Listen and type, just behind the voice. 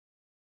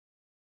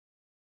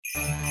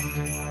What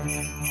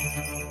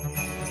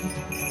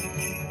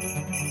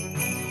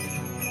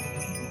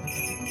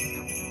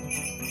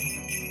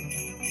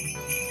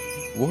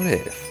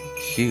if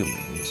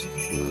humans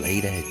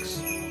laid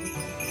eggs?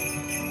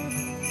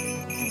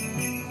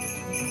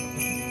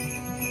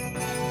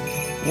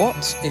 What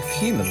if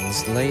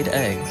humans laid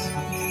eggs?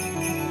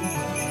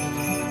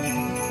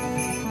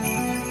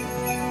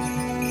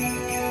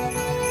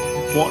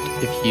 What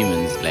if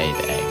humans laid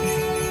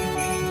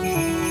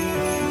eggs?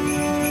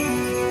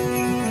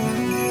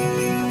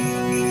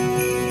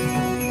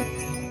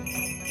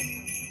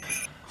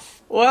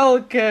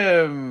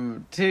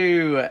 Welcome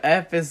to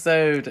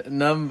episode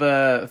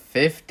number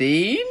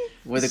 15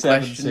 with a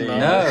question mark.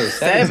 No,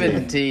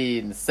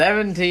 17.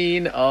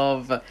 17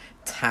 of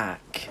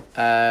TAC.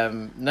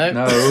 No,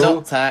 it's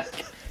not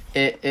TAC.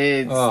 It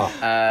is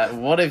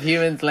What If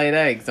Humans Laid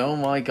Eggs? Oh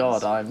my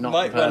god, I'm not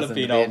Might the well person have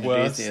been to be our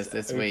introducing worst us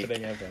this week.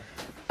 opening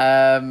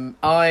ever.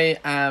 I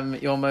am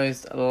your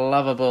most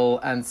lovable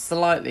and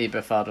slightly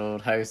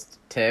befuddled host,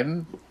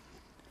 Tim.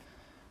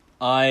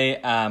 I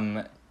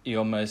am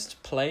your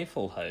most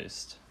playful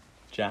host,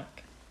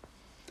 Jack.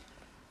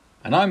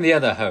 And I'm the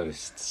other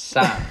host,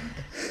 Sam.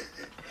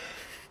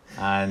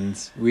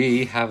 And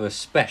we have a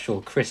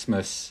special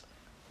Christmas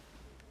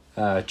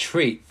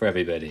treat for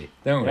everybody,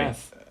 don't we?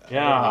 Yes.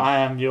 Yeah, I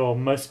am your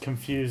most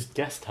confused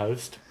guest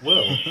host,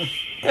 Will.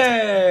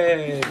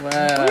 Hey!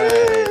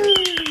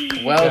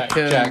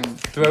 Welcome, Jack,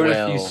 throw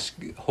Will. a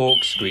few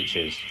hawk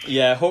screeches.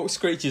 Yeah, hawk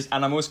screeches,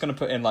 and I'm also going to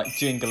put in like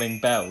jingling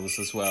bells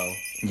as well.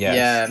 Yes.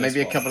 Yeah,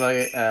 maybe a one. couple of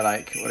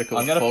like what are they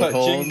called? I'm going to put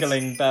foghorns?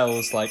 jingling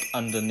bells like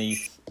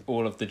underneath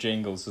all of the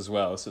jingles as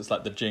well, so it's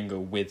like the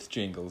jingle with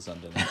jingles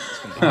underneath. It's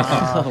gonna be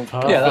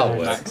Yeah, that'll Perfect.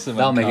 work. Maximum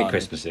That'll make it carnage.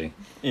 Christmassy.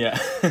 Yeah.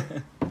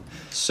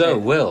 So,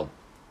 Will,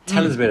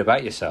 tell us a bit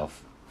about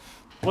yourself.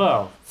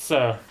 Well,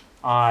 so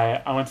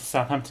I went to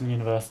Southampton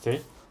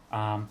University,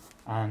 and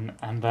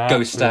there Go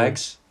through-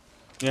 Stags.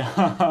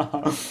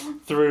 Yeah,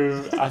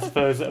 through I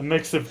suppose a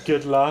mix of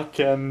good luck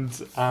and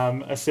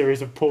a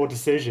series of poor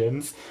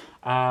decisions,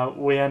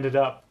 we ended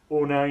up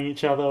all knowing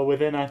each other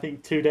within I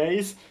think 2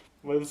 days.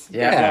 Was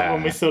that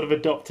when we sort of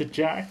adopted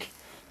Jack?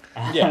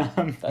 Yeah.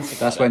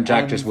 That's when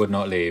Jack And just would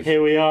not leave.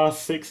 Here we are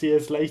 6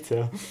 years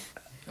later.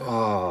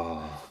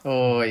 Oh.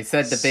 Oh, he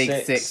said the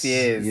big 6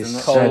 years. You I'm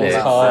not said sure Cold, it.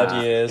 about hard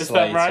that. years Is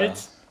later. that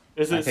right?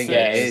 Is it I think six?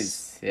 it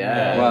is.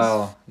 Yeah.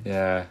 Well,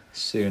 yeah,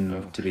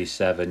 soon to be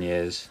 7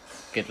 years.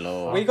 Good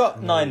lord. We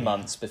got 9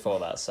 months before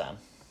that, Sam.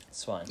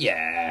 It's fine.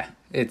 Yeah,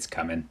 it's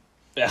coming.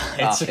 Yeah,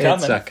 it's a It's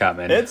coming. a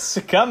coming. It's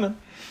a coming.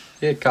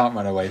 You can't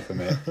run away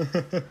from it.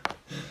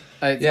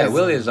 It's- Yeah,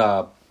 Will is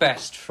our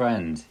best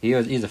friend.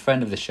 He's a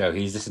friend of the show.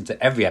 He's listened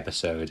to every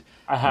episode.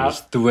 I He's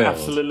have thrilled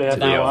absolutely to had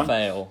be that Without on. one.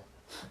 fail.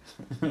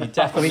 You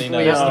definitely We know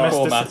are- the Mr.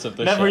 format of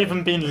the Never show.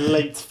 even been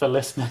late for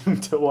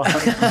listening to one.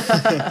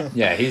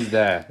 Yeah, he's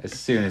there as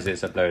soon as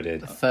it's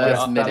uploaded. First Yeah.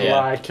 That minute. Yeah.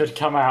 lie could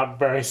come out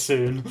very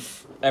soon,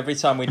 Every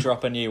time we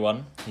drop a new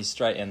one, he's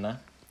straight in there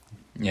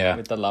Yeah.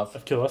 with the love.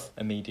 of course.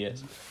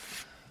 Immediate.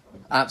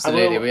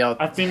 Absolutely, we are.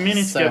 I've been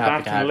meaning to so go happy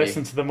back to and have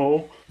listen you. to them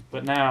all,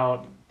 but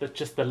now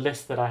just the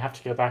list that I have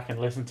to go back and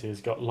listen to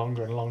has got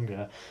longer and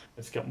longer.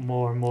 It's got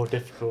more and more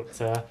difficult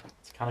to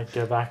kind of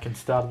go back and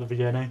start at the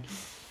beginning.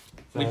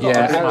 So We've Yeah, got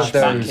that's a out my of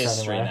back those-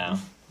 history anyway. now.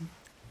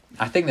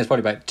 I think there's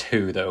probably about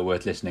 2 that are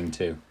worth listening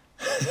to.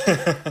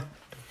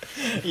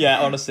 Yeah,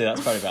 honestly,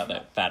 that's probably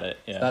about it.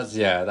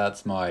 Yeah.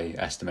 That's my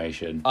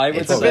estimation. I would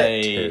It's probably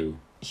say 2.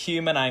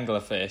 Human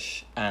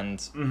Anglerfish and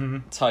Mm-hmm.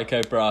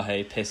 Tycho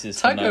Brahe pisses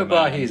to Tycho no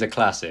man. Brahe is a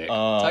classic. Tycho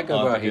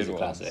are the Brahe is a good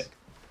ones. classic.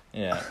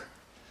 Yeah.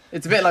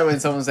 It's a bit like when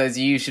someone says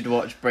you should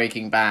watch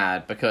Breaking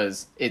Bad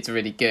because it's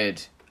really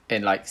good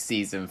in like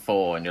season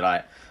 4, and you're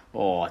like,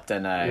 oh, I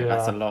don't know,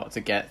 that's a Yeah. lot to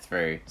get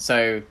through.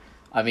 So,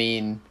 I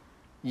mean,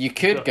 you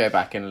could go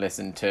back and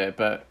listen to it,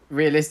 but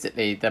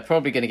realistically, they're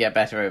probably going to get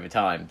better over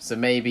time. So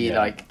maybe Yeah.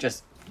 like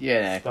just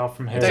Start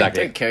from here.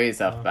 Exactly. don't kill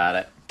yourself about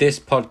it. This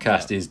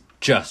podcast is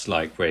just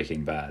like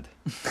Breaking Bad.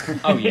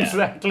 Oh yeah.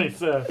 Exactly.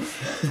 So,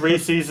 3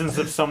 seasons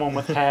of someone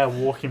with hair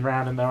walking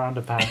around in their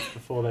underpants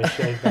before they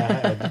shave their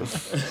head.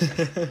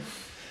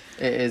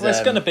 It is. Well,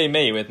 it's going to be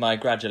me with my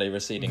gradually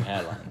receding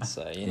hairline.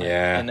 So you know,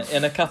 Yeah.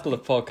 in a couple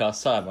of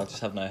podcasts time, I'll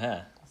just have no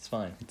hair. It's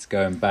fine. It's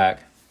going back.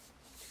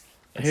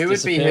 It's who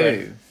would be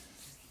disappearing. who?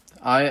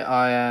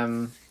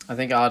 I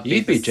think I'd be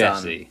You'd be the son.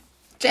 Jesse.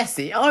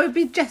 Jesse. I would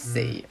be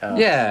Jesse. Oh.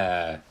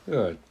 Yeah.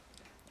 You're a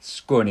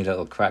scrawny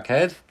little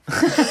crackhead.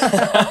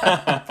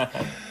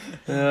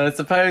 I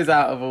suppose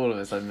out of all of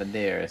us, I'm the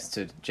nearest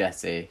to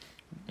Jesse.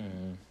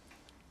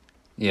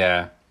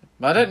 Yeah.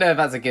 But I don't know if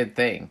that's a good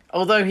thing.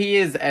 Although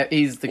he's the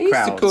He's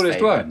crowd's the coolest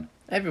favourite. one.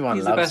 Everyone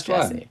He's the loves best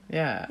Jesse. one.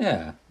 Yeah.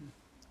 Yeah.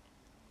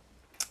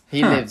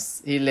 He Huh.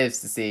 lives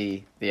to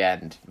see the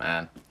end,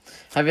 man.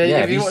 Have you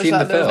Have you watched seen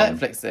that the little film?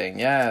 Netflix thing?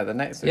 Yeah, the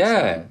Netflix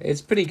Yeah. one.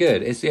 It's pretty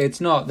good.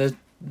 It's not, there's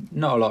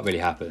not a lot really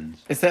happens.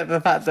 Except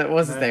the fact that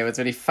what's his name was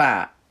really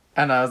fat.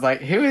 And I was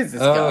like, who is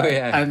this Oh, guy?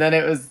 yeah. And then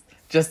it was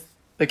just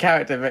the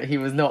character, but he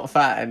was not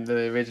fat in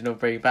the original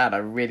Breaking Bad. I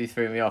really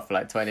threw me off for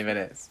like 20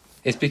 minutes.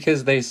 It's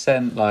because they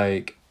sent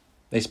like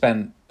they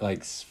spent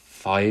like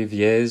 5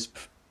 years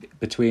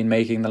between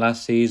making the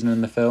last season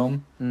and the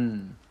film.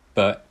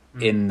 But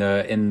in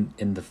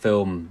the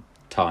film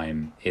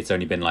time, it's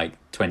only been like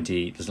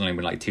 20. There's only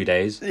been like 2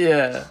 days.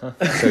 Yeah.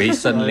 So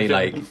he's suddenly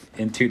like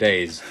in 2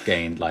 days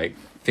gained like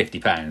 50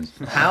 pounds.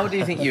 How do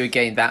you think you would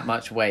gain that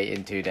much weight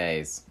in 2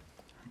 days?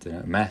 I don't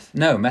know, meth.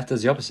 No, meth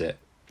does the opposite.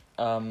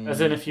 As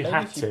in if you maybe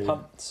had if you to.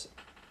 pumped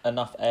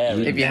enough air. If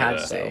into you had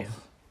yourself.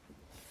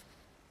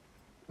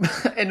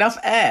 Enough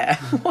air.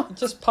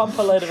 Just pump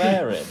a load of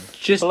air in.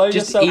 Just Blow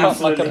just yourself eat up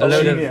like a a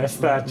load Genius,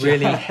 of that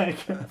really Jack.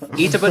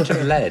 eat a bunch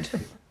of lead.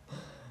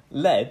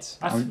 Lead.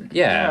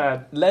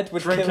 Yeah. Lead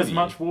would Drink kill as you.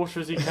 much water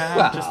as you can,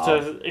 Wow. just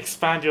to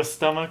expand your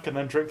stomach, and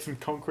then drink some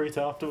concrete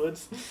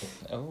afterwards.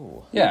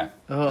 Oh. Yeah.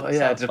 Oh yeah,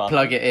 Sounds to fun.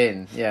 plug it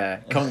in.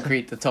 Yeah,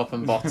 concrete the top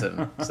and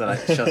bottom. So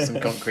like shove some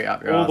concrete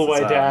up your All arse the as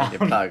way well, down.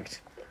 You're plugged.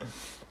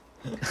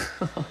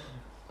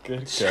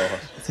 Good God.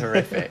 It's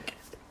horrific.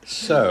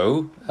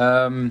 So,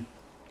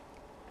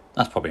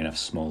 that's probably enough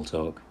small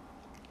talk.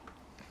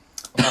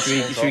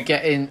 Should we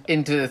get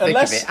into the thick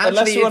of it?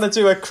 Unless you it's- want to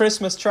do a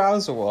Christmas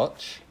trouser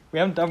watch. We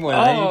haven't done one in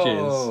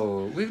ages.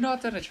 Oh, we've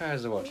not done a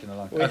trouser watch in a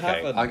long time. We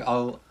Okay, haven't.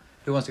 I'll.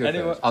 Who wants to go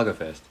Anyone- first? I'll go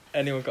first.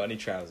 Anyone got any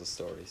trouser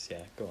stories? Yeah,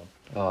 go on.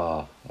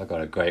 Oh, I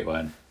got a great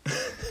one.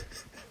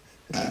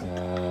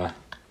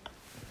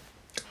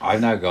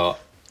 I've now got,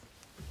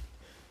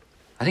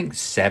 I think,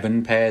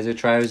 7 pairs of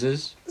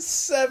trousers.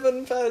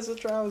 7 pairs of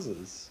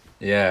trousers.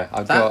 Yeah,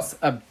 I've That's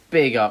got. a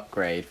big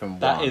upgrade from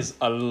That one. is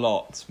a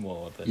lot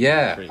more than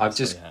Yeah, the I've previous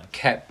just one you had.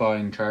 kept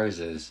buying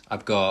trousers.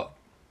 I've got,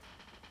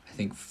 I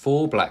think,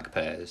 4 black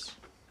pairs,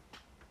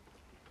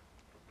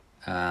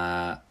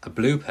 a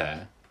blue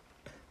pair,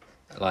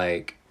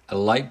 like a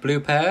light blue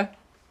pair,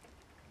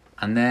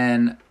 and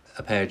then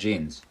a pair of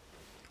jeans.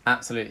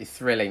 absolutely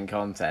thrilling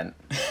content.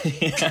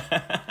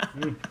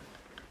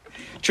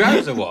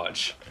 Trouser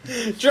watch.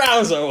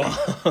 Trouser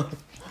watch.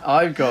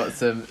 I've got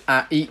some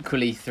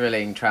equally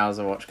thrilling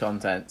trouser watch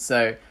content.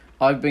 So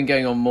I've been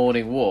going on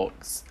morning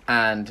walks,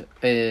 and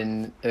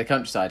in the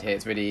countryside here,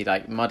 it's really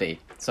like muddy.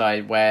 So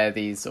I wear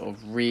these sort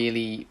of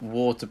really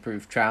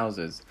waterproof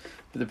trousers.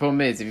 But the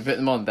problem is, if you put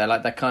them on, they're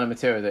like that kind of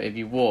material that if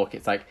you walk,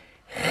 it's like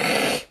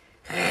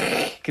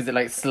because it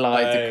like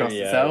slides Oh, across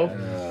yeah, itself.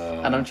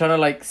 yeah. And I'm trying to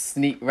like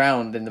sneak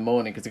round in the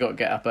morning because I've got to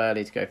get up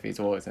early to go for these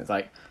walks, and it's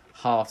like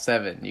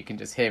 7:30. You can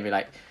just hear me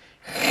like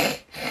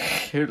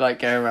who like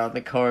go around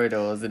the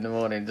corridors in the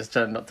morning, just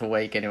trying not to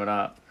wake anyone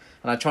up.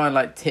 And I try and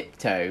like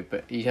tiptoe,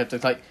 but you have to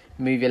like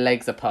move your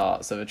legs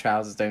apart so the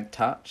trousers don't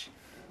touch.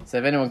 So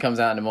if anyone comes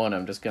out in the morning,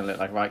 I'm just gonna look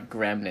like right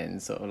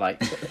gremlin, sort of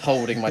like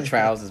holding my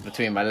trousers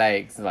between my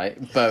legs,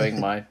 like bowing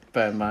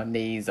my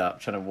knees up,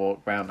 trying to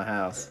walk around the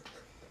house.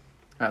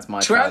 That's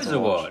my Trouser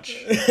watch.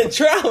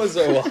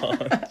 Trouser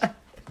watch.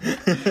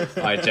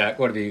 Alright, Jack,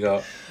 what have you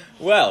got?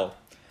 Well,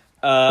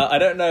 I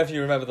don't know if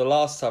you remember the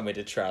last time we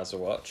did trouser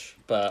watch,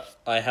 but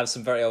I have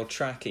some very old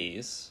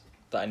trackies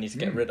that I need to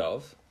get rid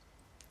of,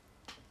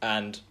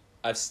 and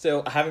I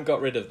haven't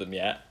got rid of them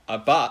yet.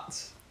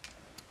 But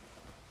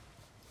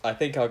I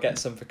think I'll get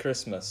some for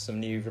Christmas. Some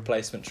new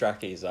replacement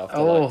trackies after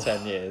like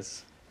 10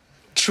 years.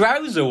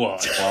 Trouser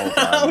watch.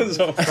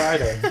 Trouser watch.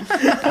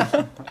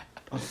 Friday.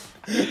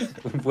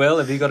 Will,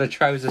 have you got a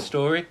trouser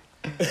story?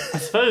 I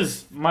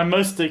suppose my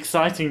most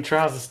exciting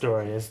trouser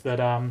story is that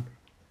I'm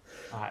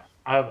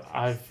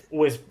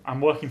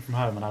working from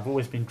home, and I've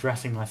always been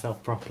dressing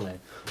myself properly,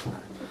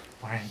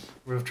 wearing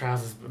real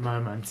trousers at the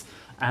moment.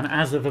 And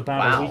as of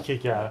about a week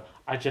ago,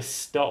 I just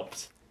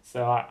stopped.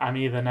 So I'm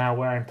either now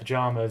wearing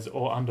pajamas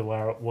or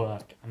underwear at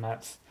work, and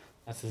that's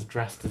as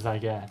dressed as I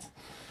get.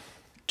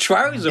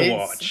 Trouser It's-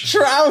 watch.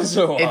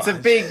 Trouser watch. It's a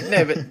big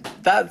no, but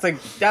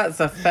that's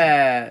a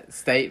fair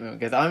statement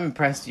because I'm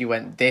impressed you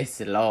went this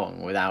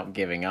long without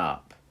giving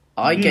up.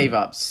 I gave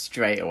up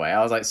straight away.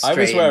 I was like, I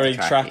was straight wearing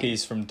into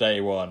trackies from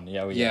day one.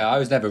 Yeah, I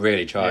was never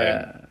really trying.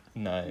 Yeah.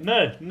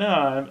 No.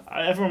 No,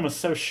 everyone was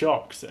so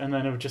shocked, and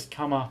then it would just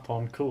come up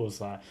on calls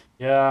like,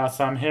 yeah,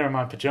 so I'm here in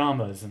my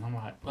pajamas, and I'm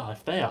like, well,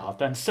 if they are,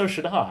 then so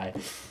should I.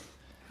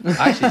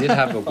 I actually did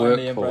have a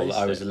Finally work call embraced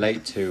I was it.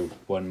 late to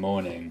one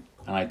morning,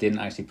 and I didn't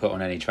actually put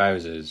on any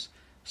trousers.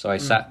 So I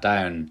sat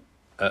down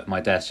at my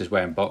desk just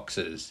wearing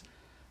boxers,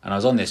 and I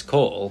was on this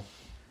call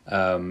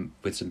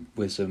with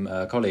some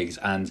colleagues,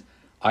 and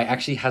I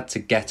actually had to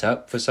get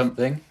up for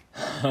something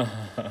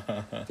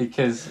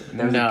because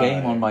there was a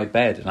game on my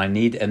bed,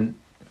 and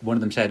one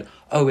of them said,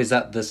 "Oh, is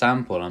that the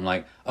sample?" And I'm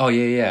like, "Oh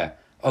yeah.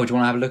 Oh, do you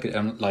want to have a look at it?"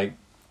 I'm like,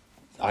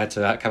 I had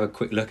to have a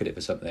quick look at it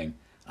for something.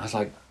 I was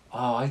like,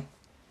 "Oh,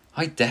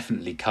 I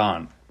definitely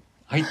can't.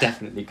 I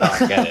definitely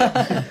can't get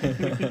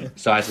it."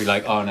 So I had to be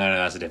like, "Oh no,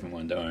 that's a different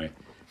one. Don't worry."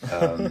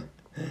 And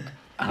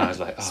I was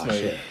like, "Oh Smooth.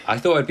 shit!" I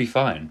thought I'd be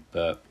fine,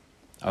 but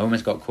I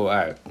almost got caught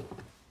out.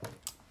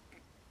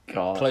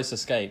 God. Close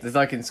escape. It's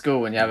like in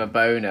school when you have a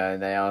boner and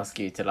they ask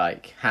you to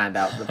like hand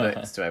out the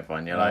books to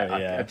everyone. You're like, Oh,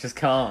 yeah. I just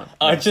can't.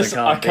 I do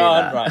can't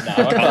that. right now.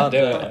 I can't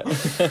do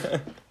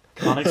it.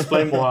 Can't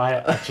explain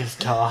why, I just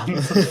can't.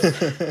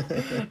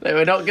 No,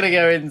 we're not going to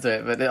go into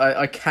it, but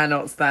I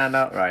cannot stand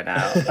up right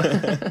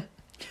now.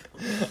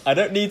 I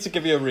don't need to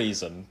give you a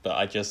reason, but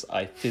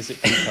I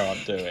physically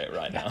can't do it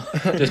right now.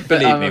 Just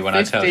believe me when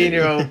I tell you. I'm a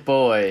 15-year-old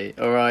boy,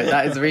 all right?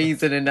 That is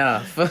reason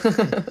enough.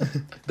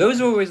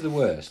 Those are always the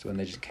worst when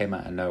they just came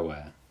out of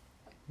nowhere.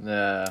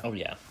 Yeah. Oh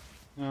yeah.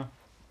 Yeah.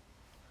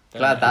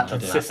 Glad that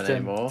doesn't happen Consistent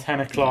anymore. 10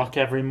 o'clock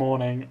every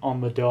morning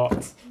on the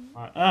dot.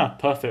 Like,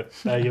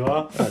 perfect. There you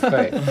are. That's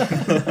great.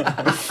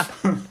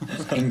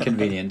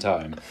 Inconvenient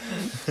time.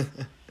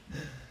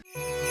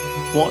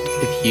 What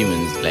if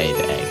humans laid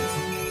eggs?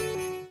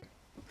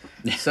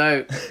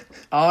 So,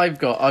 I've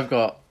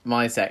got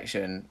my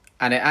section,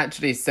 and it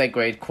actually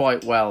segued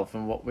quite well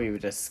from what we were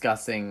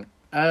discussing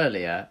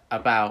earlier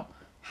about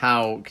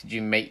how could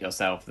you make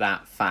yourself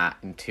that fat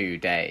in 2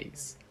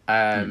 days.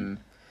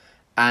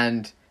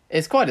 And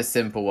it's quite a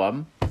simple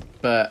one,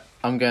 but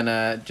I'm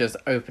gonna just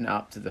open it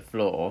up to the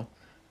floor.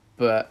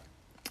 But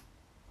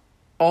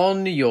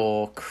on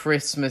your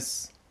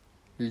Christmas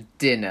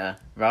dinner,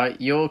 right?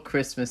 Your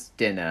Christmas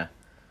dinner,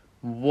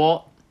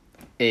 what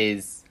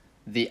is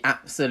the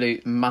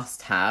absolute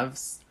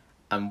must-haves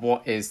and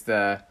what is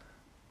the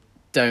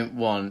don't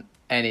want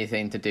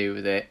anything to do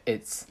with it?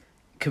 It's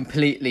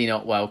completely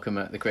not welcome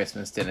at the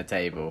Christmas dinner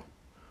table.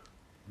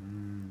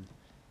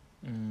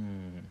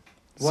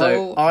 So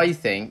Well- I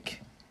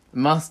think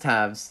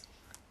must-haves,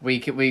 we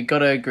got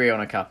to agree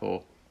on a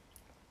couple.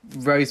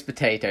 Roast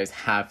potatoes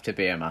have to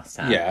be a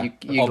must-have. Yeah, you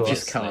just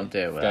Obviously, can't do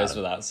it without Goes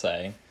them. without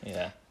saying.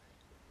 Yeah.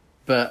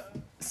 But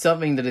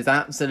something that is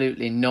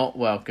absolutely not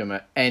welcome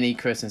at any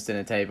Christmas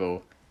dinner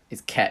table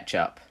is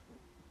ketchup.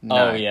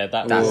 No, Oh yeah,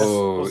 that's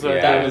Whoa, Also,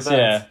 yeah. that was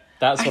yeah.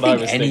 That's what I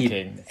think was any,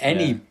 thinking.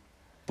 Any Yeah.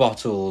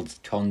 bottled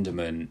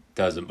condiment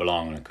doesn't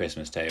belong on a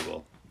Christmas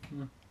table.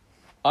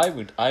 I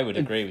would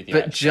agree with you.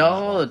 but actually,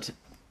 on that one.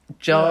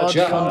 jarred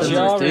jar- condiments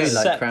jar do is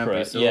like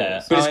cranberry separate, sauce.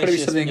 yeah. But it's got to be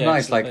It's something just-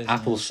 nice yeah, like it's-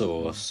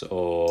 applesauce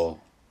or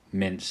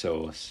mint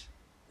sauce.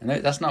 And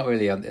that's not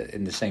really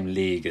in the same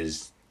league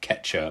as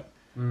ketchup,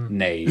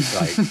 nays,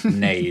 like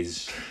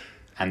nays,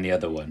 and the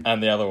other one.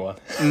 And the other one.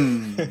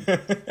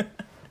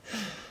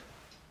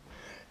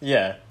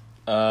 Yeah.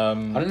 I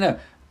don't know.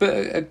 But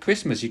at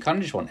Christmas, you kind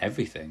of just want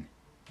everything.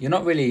 You're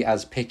not really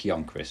as picky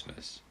on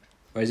Christmas.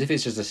 Whereas if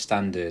it's just a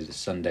standard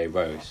Sunday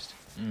roast,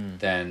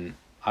 then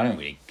I don't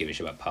really give a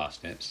shit about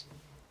parsnips.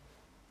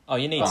 Oh,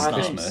 you need On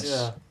I think, snacks. Christmas.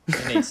 yeah,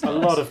 You need a snacks.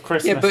 lot of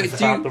Christmas but is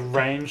do you- about the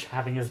range,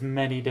 having as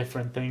many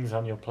different things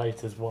on your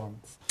plate as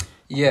once.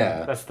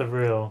 Yeah. That's the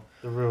real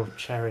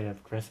cherry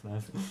of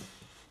Christmas.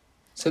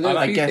 So there are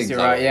I a few guess things you're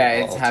right, yeah,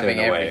 it's I'll having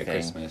turn away at everything.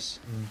 Christmas.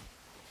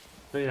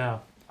 But yeah,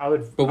 I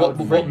would. But I would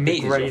what rate the meat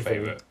is your gravy.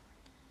 favourite?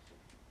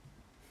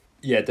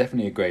 Yeah,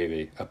 definitely a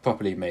gravy. A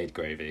properly made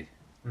gravy.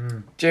 Do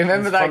you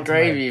remember It's fun that to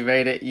gravy make. you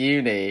made at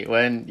uni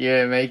when you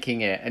were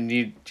making it and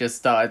you just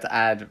started to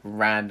add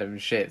random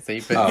shit? So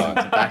you put some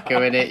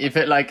tobacco in it, you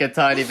put like a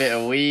tiny bit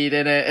of weed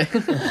in it.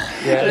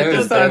 Yeah, it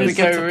just started to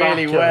there go was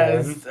really tobacco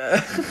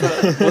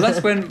west. Well,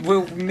 that's when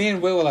me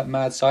and Will were like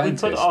mad We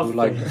scientists. put We other were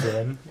like, things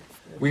in.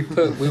 we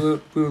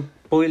were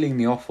boiling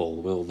the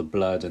offal with all the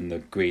blood and the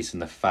grease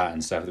and the fat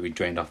and stuff that we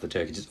drained off the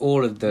turkey. Just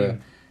all of the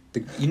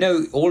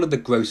all of the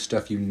gross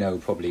stuff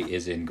probably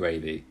is in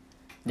gravy.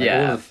 Like, Yeah.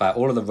 all of the fat,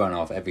 all of the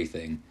runoff,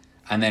 everything.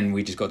 And then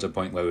we just got to a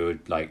point where we were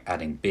like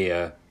adding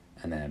beer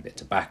and then a bit of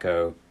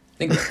tobacco. I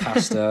think it's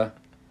pasta,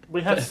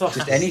 We had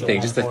sausage. anything,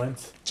 at just one a-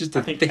 point. just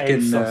I to think egg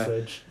thicken.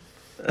 sausage.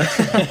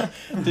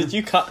 Did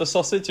you cut the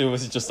sausage or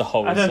was it just a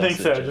whole I don't sausage?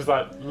 think so. Just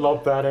like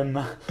lob that in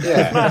there.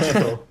 Yeah.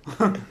 Magical.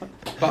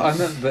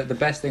 But the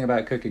best thing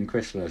about cooking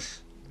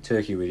Christmas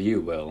turkey with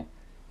you, Will,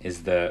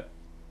 is that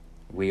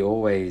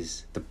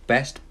the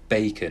best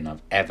bacon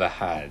I've ever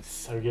had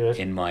So good.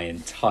 in my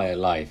entire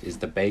life is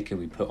the bacon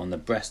we put on the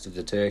breast of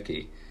the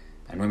turkey.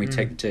 And when we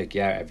take the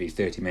turkey out every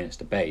 30 minutes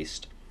to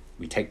baste,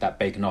 we take that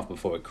bacon off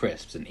before it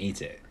crisps and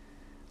eat it.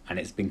 And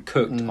it's been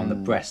cooked on the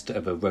breast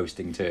of a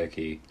roasting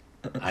turkey.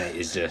 And it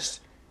is just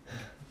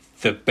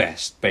the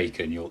best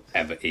bacon you'll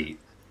ever eat.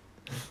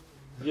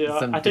 Yeah,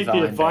 Some I think the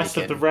divine advice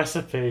bacon. of the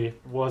recipe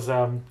was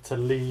to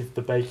leave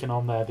the bacon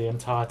on there the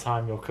entire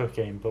time you're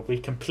cooking, but we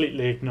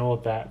completely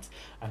ignored that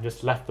and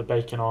just left the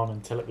bacon on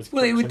until it was cooked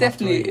Well, it would enough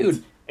to definitely... eat. It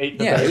would, Ate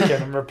the yeah.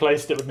 bacon and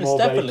replaced it with It's more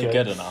definitely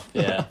bacon. good enough,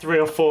 yeah. 3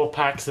 or 4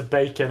 packs of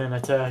bacon in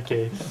a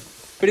turkey.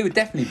 but it would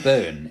definitely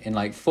burn in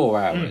like 4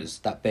 hours.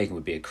 That bacon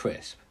would be a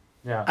crisp.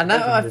 Yeah, And that,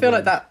 bacon I would feel be-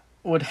 like that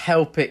would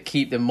help it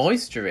keep the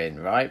moisture in,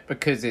 right?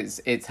 Because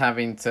it's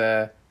having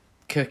to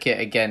cook it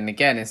again and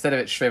again instead of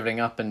it shriveling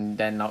up and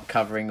then not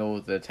covering all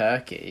the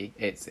turkey.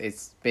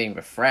 It's being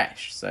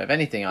refreshed. So if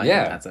anything, I Yeah.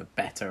 think that's a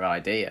better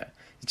idea.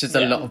 It's just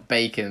a Yeah. lot of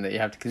bacon that you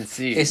have to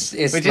consume, It's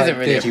which like isn't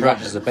really a 30 problem.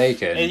 rashers of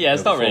bacon. Yeah,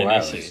 it's not over really 4 an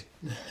hours.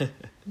 issue.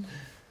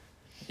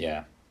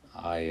 Yeah,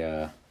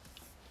 I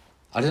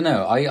don't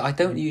know. I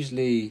don't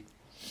usually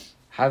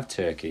have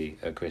turkey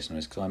at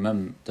Christmas because my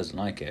mum doesn't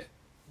like it.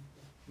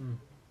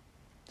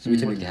 So we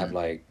typically have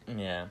like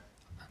Yeah.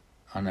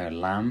 I don't know,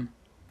 lamb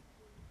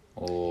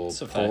or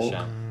It's a fair pork.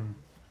 shout.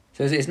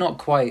 So it's not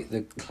quite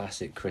the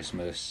classic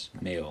Christmas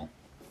meal.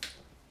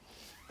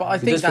 But I It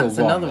think does feel that's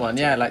wrong another with one.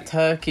 the Yeah, turkey. like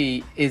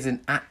turkey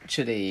isn't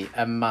actually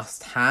a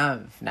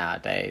must-have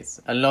nowadays.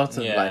 A lot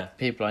of Yeah. like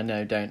people I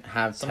know don't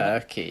have Some-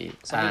 turkey.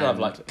 some people have, and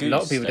like, a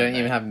lot of goose, people don't don't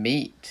even they? have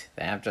meat.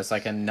 They have just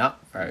like a nut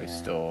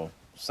roast Yeah. or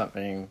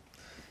something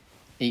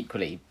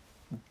equally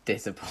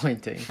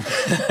disappointing.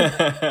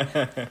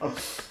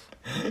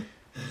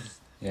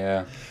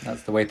 Yeah,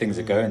 that's the way things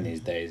are going these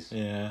days.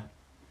 Yeah.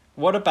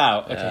 What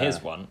about? Okay, Yeah.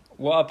 here's one.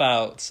 What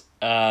about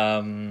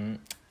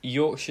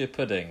Yorkshire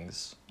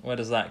puddings? Where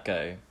does that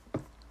go?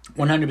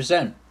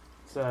 100%.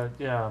 So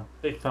yeah,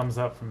 big thumbs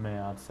up from me.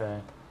 I'd say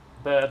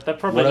they're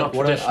probably What a- not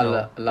what a- traditional, I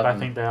love but I them.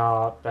 think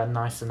they're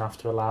nice enough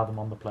to allow them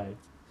on the plate.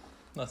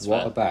 That's What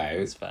fair. about?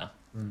 That's fair.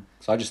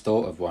 So I just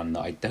thought of one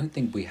that I don't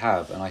think we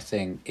have, and I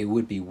think it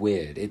would be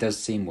weird. It does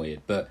seem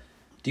weird, but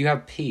do you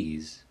have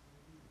peas?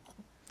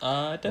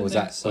 I don't Or is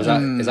think that so.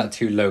 is that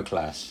too low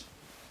class?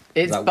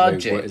 It's Is that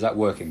budget. Is that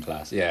working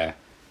class? Yeah.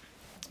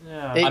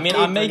 Yeah, It- I mean,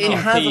 I'm making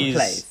has a peas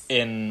place.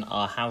 in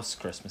our house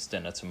Christmas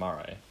dinner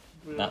tomorrow.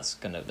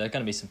 There're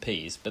gonna be some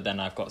peas, but then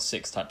I've got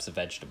 6 types of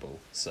vegetable,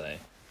 so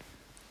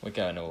we're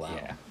going all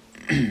out.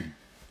 Yeah.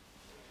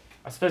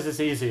 I suppose it's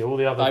easy. All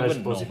the other I wouldn't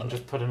vegetables you can normally.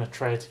 just put in a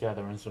tray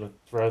together and sort of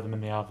throw them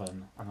in the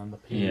oven, and then the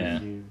peas Yeah.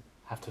 you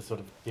have to sort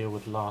of deal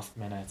with last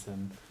minute,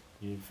 and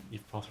you've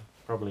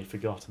probably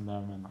forgotten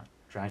them and like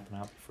dragged them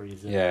out the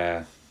freezer.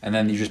 Yeah. And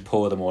then you just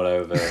pour them all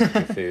over your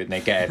food, and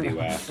they get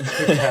everywhere.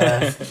 Who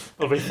cares?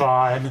 It'll be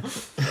fine.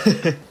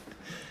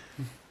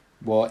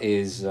 What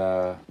is?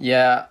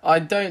 Yeah, I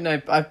don't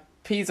know.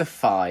 Peas are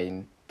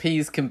fine.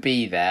 Peas can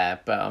be there,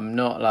 but I'm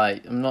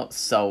not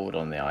sold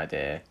on the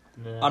idea.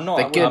 Yeah. I'm They're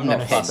not. good I'm not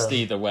enough. fussed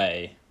either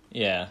way.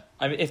 Yeah.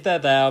 I mean, if they're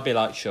there, I'll be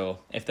like, sure.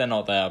 If they're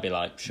not there, I'll be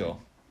like, sure.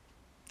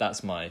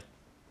 That's my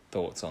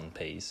thoughts on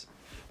peas.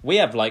 We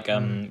have like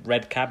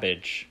red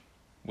cabbage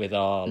with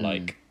our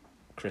like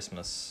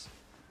Christmas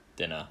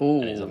dinner,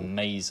 and it's Ooh.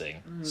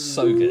 amazing.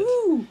 So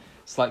good.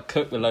 It's like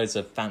cooked with loads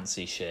of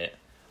fancy shit.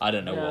 I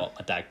don't know Yeah. what.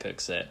 My dad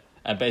cooks it,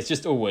 but it's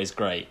just always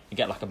great. You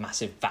get like a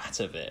massive vat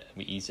of it. And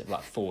we eat it for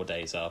like 4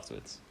 days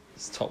afterwards.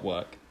 It's top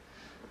work.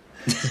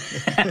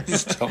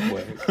 Stop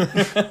work.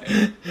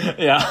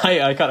 Yeah,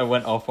 I kind of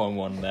went off on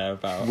one there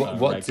about red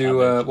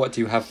cabbage. What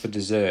do you have for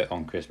dessert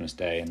on Christmas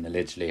Day in the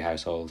Lidgley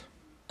household?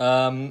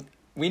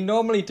 We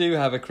normally do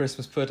have a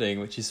Christmas pudding,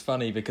 which is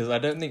funny because I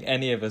don't think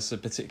any of us are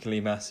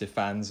particularly massive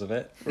fans of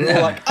it. We're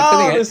all like, I "Oh,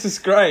 think this is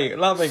great,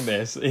 loving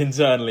this."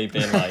 Internally,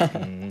 being like,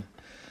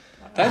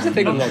 That's the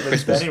thing with a lot of Not that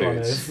Christmas anyone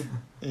foods. is.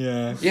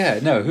 "Yeah." Yeah,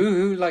 no.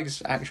 Who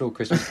likes actual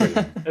Christmas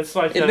pudding? It's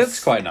like It a-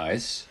 looks quite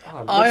nice. oh, it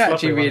looks I lovely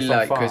actually when really it's on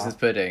like fire. Christmas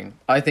pudding.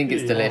 I think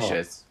it's Yeah.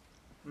 delicious.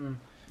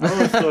 I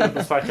always thought it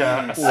was like a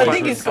I think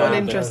slightly it's got an sour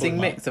interesting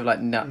bit. mix of like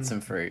nuts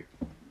and fruit.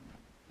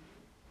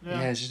 Yeah,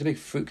 Yeah. it's just a big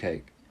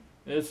fruitcake.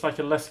 It's like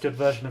a less good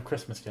version of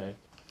Christmas cake.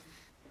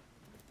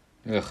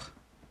 Ugh.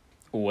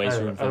 Always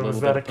room for a was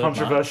little that bit a of pudding.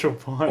 controversial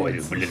point? Oh, a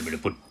little bit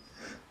of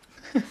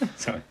pudding.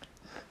 Sorry.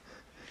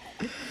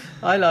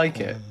 I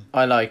like it.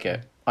 I like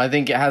it. I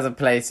think it has a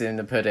place in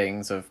the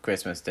puddings of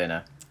Christmas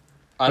dinner.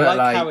 I But,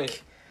 like how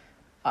it.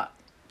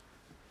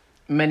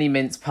 Many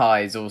mince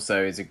pies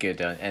also is a good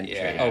entry.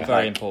 Yeah. Oh,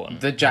 very Like, important.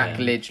 The Jack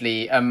Yeah.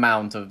 Lidgley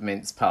amount of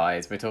mince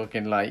pies. We're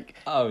talking like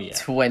Oh yeah.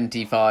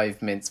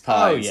 25 mince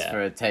pies yeah.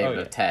 for a table Oh, yeah.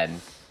 of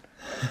 10.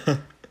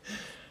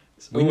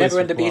 We Always never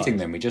end up required. eating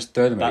them. We just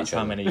throw them at That's each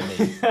how other. many you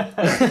need.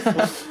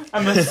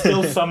 And there's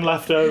still some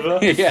left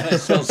over. Yeah,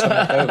 there's still some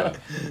left over.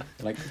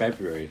 Like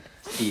February,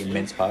 eating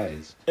mince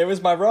pies. It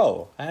was my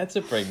role. I had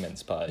to bring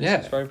mince pies. Yeah.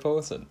 It's very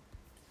important.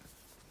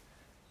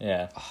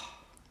 Yeah.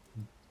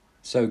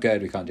 So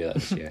good we can't do that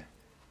this year.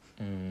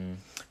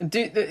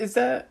 Is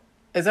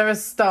there a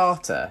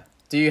starter?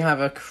 Do you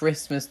have a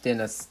Christmas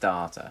dinner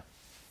starter?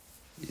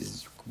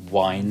 Is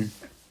wine.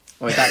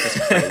 Or is that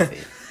just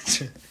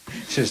crazy?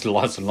 It's just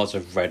lots and lots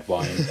of red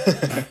wine.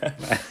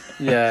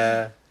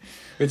 Yeah.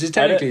 Which is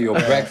technically your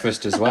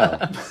breakfast as well.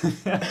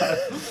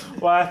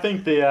 Well, I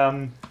think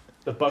the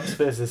Bucks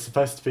Fizz is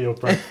supposed to be your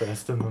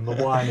breakfast, and then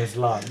the wine is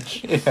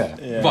lunch. Yeah.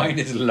 Yeah. Wine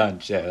is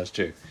lunch, yeah, that's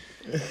true.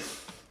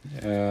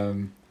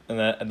 And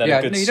then Yeah,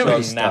 a good no, you don't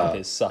really strong nap start.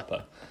 is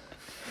supper.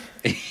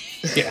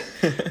 Yeah.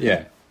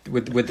 Yeah.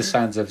 With the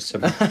sounds of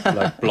some like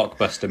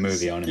blockbuster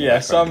movie on in the Yeah,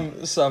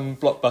 background. some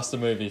blockbuster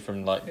movie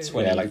from like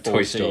 2014 Yeah, like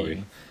Toy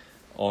Story.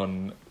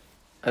 on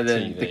And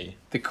then TV.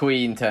 the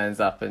Queen turns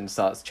up and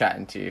starts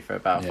chatting to you for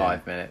about Yeah.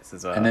 5 minutes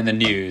as well. And then the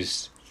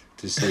news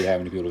to see how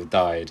many people have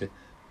died.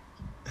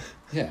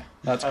 Yeah,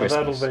 that's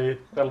Christmas.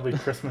 That'll be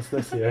Christmas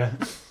this year.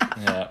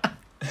 Yeah.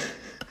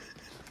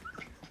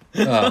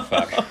 Oh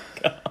fuck.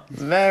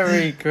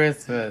 Merry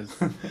Christmas.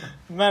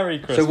 Merry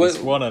Christmas, was-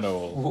 one and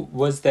all.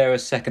 Was there a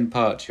second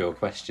part to your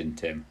question,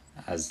 Tim?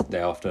 As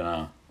there often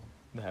are.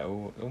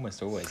 No,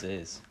 almost always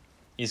is.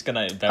 He's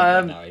gonna invent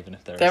one now, even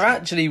if there There isn't.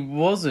 actually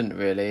wasn't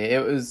really.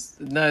 It was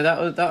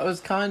that was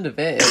kind of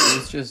it. It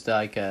was just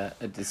like a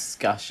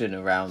discussion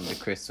around the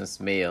Christmas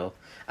meal,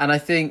 and I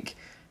think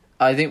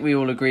we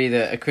all agree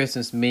that a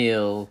Christmas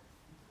meal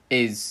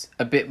is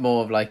a bit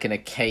more of like an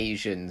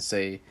occasion.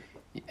 So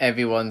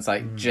everyone's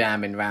like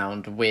jamming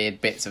round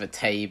weird bits of a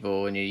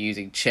table, and you're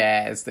using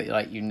chairs that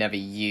like you never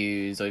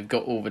use, or you've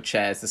got all the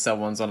chairs, so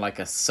someone's on like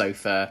a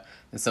sofa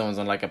and someone's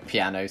on like a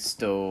piano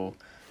stool.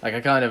 Like,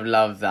 I kind of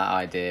love that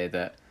idea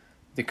that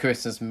the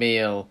Christmas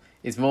meal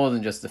is more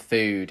than just the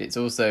food, it's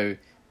also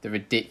the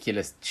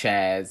ridiculous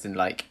chairs and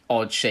like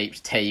odd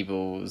shaped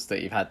tables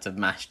that you've had to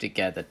mash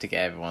together to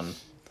get everyone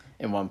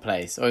in one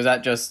place. Or is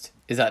that just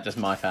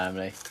my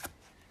family?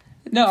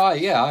 No,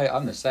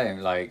 I'm the same.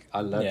 Like, I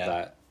love Yeah.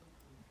 that,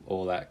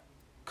 all that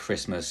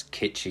Christmas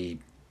kitschy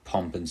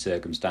pomp and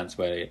circumstance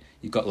where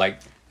you've got like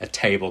a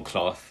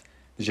tablecloth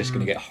that's just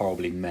going to get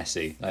horribly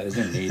messy. Like, there's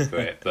no need for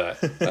it,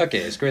 but okay,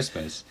 it's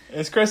Christmas.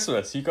 It's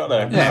Christmas. You got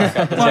to Yeah. pack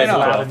up the Why not?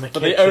 tablecloth In the for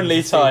the kitchen only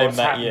to see time what's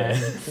that year.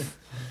 happening.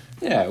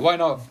 Yeah, why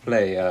not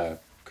play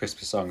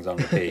Christmas songs on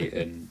repeat?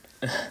 And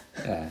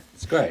yeah,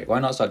 it's great. Why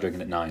not start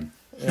drinking at 9?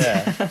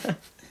 Yeah.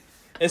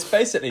 It's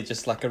basically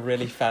just like a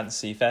really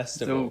fancy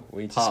festival. It's all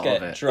We just part of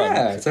get it. drunk,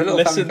 Yeah, it's a little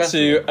listen family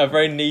to festival. a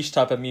very niche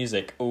type of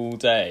music all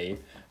day,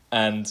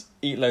 and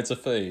eat loads of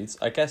foods.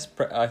 I guess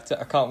I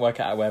can't work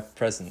out where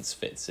presents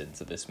fits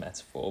into this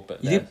metaphor,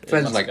 but You do it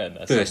presents must like go in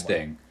there first somewhere.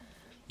 thing.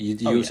 You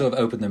Oh, yeah. sort of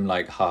open them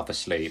like half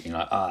asleep. You're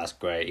like, oh, that's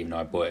great, even though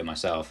I bought it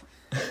myself.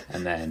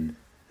 And then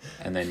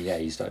yeah,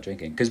 you start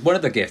drinking. Because one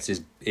of the gifts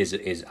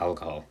is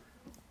alcohol.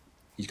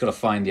 You've got to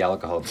find the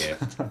alcohol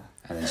gift and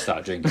then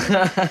start drinking.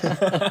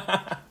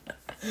 I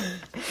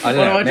don't What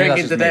know, am I maybe that's drinking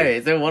just today? me.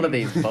 It's in one of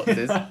these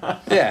boxes.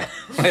 Yeah,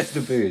 where's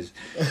the booze?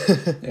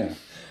 Yeah.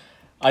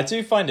 I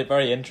do find it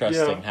very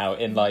interesting Yeah. how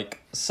in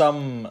like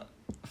some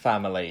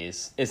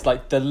families it's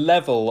like the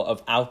level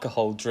of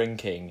alcohol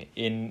drinking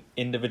in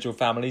individual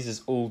families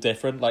is all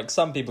different. Like,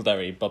 some people don't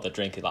really bother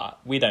drinking. Like,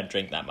 we don't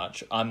drink that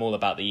much. I'm all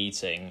about the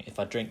eating. If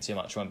I drink too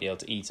much, I won't be able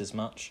to eat as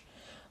much.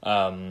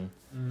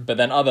 But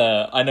then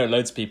I know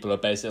loads of people are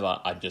basically like,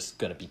 I'm just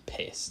gonna be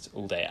pissed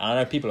all day. And I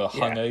know people are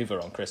Yeah.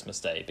 hungover on Christmas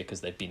Day because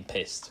they've been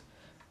pissed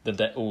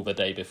all the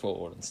day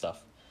before and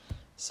stuff.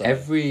 So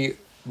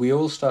We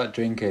all start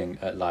drinking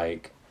at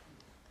like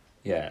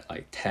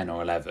 10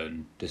 or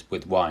 11, just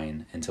with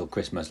wine until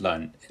Christmas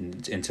lunch,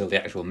 until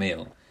the actual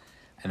meal.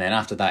 And then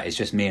after that, it's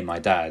just me and my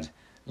dad,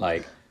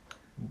 like,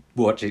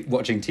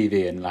 watching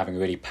TV and having a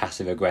really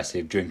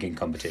passive-aggressive drinking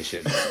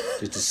competition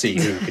just to see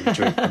who can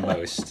drink the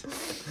most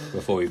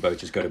before we both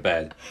just go to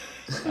bed.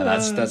 And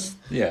that's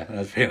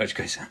pretty much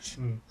Christmas.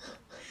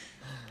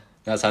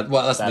 That's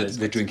That is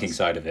the drinking Christmas.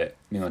 side of it.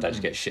 Me and my dad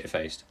just get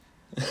shit-faced,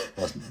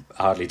 whilst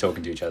hardly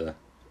talking to each other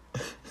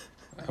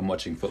and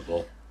watching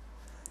football.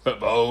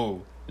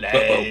 Football,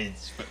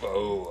 lads,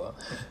 football.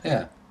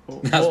 Yeah,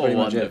 What That's a pretty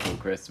much it. wonderful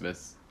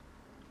Christmas.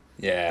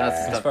 yeah. That's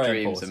the It's stuff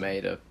very dreams important. are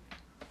made of.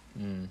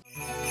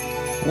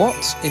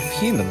 What if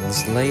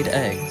humans laid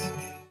eggs?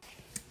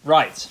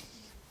 Right.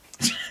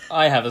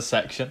 I have a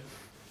section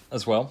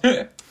as well.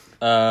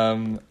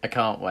 I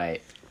can't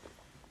wait.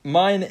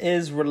 Mine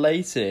is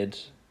related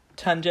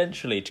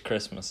tangentially to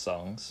Christmas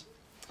songs,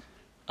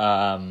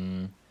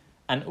 and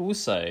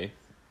also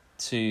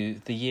to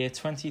the year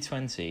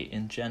 2020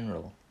 in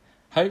general.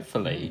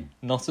 Hopefully,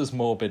 not as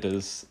morbid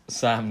as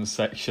Sam's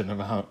section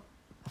about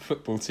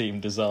football team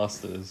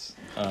disasters.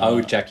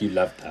 Oh, Jack, you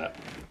loved that.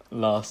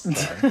 Last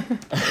time.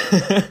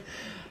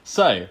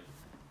 So,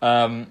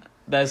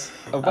 there's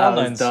a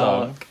well-known was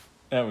song. dark.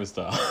 That was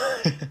dark.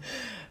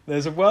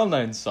 There's a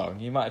well-known song,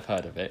 you might have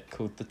heard of it,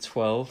 called The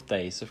 12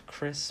 Days of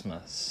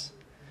Christmas.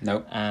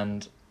 Nope.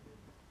 And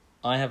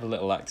I have a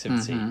little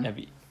activity.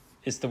 Mm-hmm.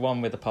 It's the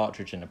one with a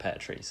partridge in a pear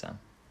tree, Sam.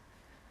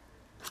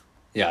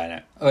 Yeah, I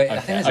know. Oh, wait, I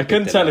think Okay. there's a I bit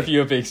couldn't tell delay. if you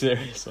were being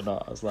serious or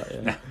not. I was like,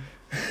 yeah.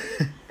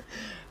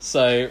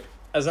 So,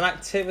 as an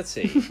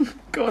activity,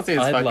 Of course he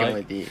was I'd fucking like-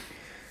 with you.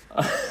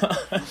 I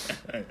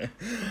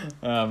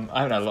haven't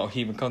had a lot of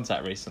human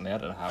contact recently. I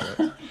don't know how it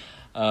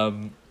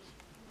works.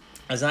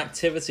 As an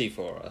activity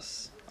for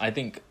us, I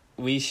think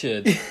we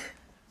should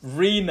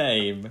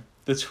rename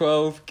the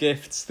 12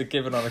 gifts that are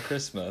given on a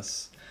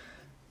Christmas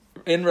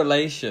in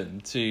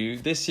relation to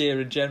this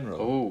year in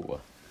general. Ooh.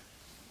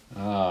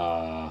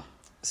 Ah,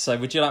 So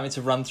would you like me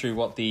to run through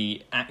what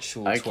the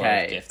actual 12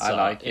 Okay, gifts I are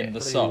like in it.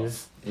 the song?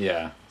 Please.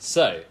 yeah.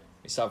 So,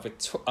 we start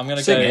with... I'm going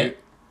to Sing go... it.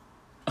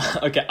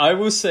 Okay, I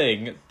will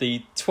sing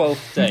the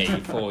 12th day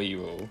for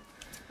you all.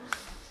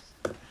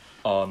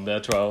 On the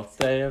 12th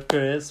day of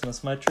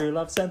Christmas, my true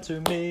love sent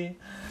to me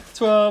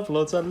 12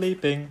 lords are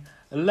leaping,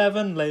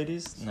 11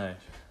 ladies... No.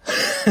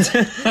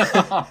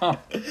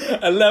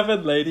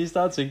 11 ladies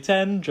dancing,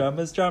 10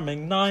 drummers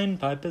drumming, 9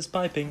 pipers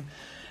piping,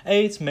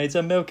 8 maids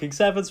are milking,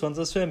 7 swans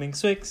are swimming,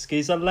 6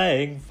 geese are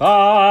laying,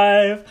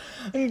 5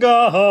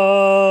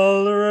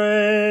 gold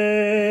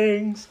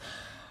rings,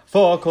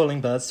 4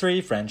 calling birds,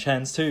 3 French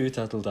hens, 2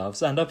 turtle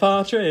doves, and a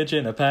partridge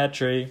in a pear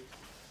tree.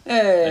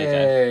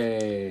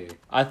 Hey.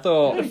 I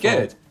thought... Very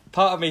good.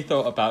 Part of me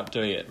thought about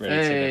doing it really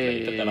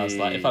timidly, but then I was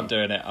like, if I'm Hey.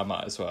 doing it, I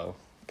might as well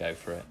go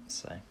for it.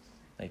 So,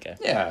 there you go.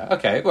 Yeah.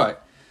 Okay. Right.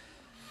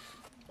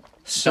 Double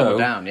So,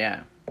 down,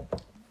 yeah.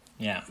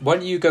 Yeah. why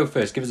don't you go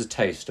first? Give us a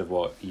taste of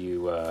what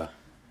you have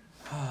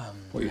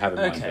in mind for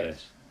okay.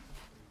 this.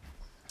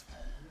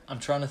 I'm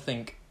trying to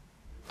think.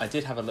 I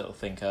did have a little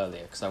think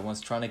earlier because I was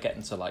trying to get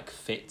into like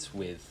fit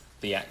with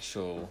the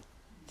actual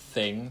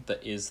thing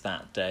that is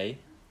that day.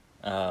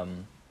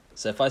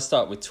 So if I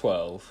start with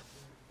 12,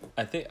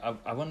 I think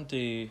I want to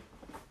do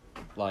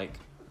like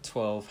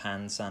 12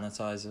 hand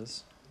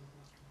sanitizers.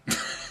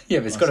 Yeah,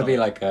 but it's got to be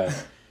like a.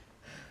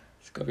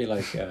 It's got to be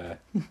like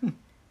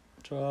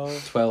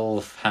 12.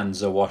 12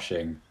 hands are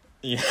washing.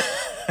 Yeah.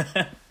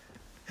 I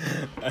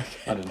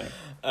don't know.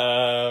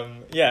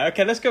 Yeah.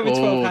 Okay. Let's go with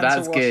 12 Oh, hands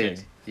that's of washing.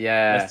 good.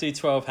 Yeah. Let's do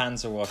 12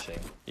 hands of washing.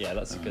 Yeah,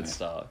 that's a good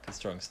start. Good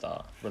strong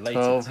start. Related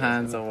 12 to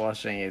hands of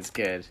washing is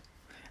good.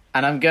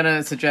 And I'm going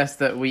to suggest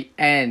that we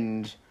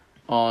end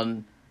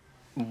on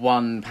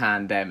one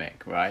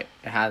pandemic, right?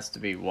 It has to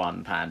be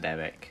one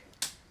pandemic.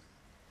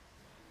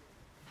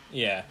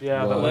 Yeah.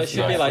 Yeah, Well, Well, it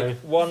should be nicely. like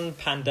one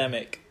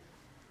pandemic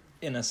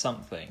in a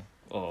something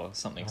or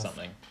something.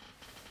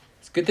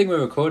 It's a good thing we're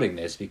recording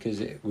this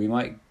because we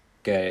might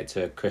get it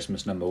to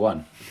Christmas number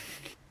 1.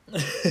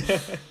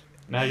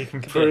 Now you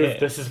can prove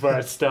this is where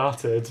it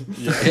started.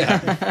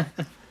 Yeah.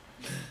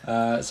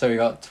 So we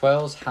got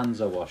 12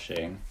 hands are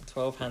washing.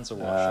 12 hands of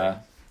washing.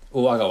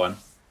 Oh, I got one.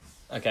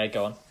 Okay,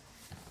 go on.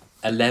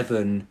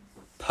 11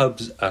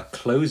 pubs are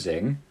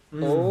closing.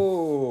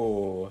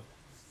 Oh,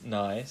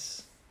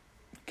 nice.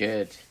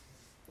 Good. I'm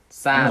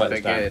Sad, gonna write but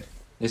this down. good.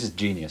 This is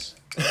genius.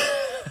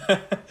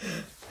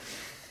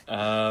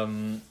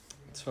 12,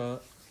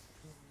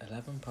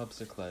 11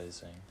 pubs are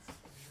closing.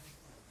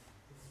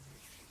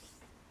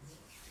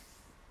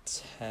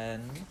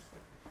 10.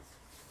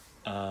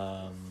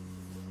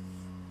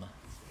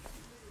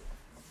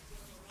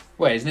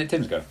 Wait, isn't it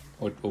Tim's go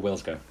or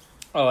Will's go?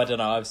 Oh, I don't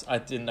know. I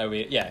didn't know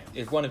we. Yeah,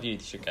 if one of you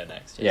should go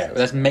next. Yes, Yeah, that's-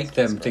 let's make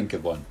them that's think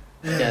of one.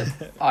 Yeah,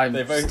 I'm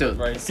They both still look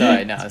very-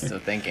 sorry. No, I'm still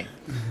thinking.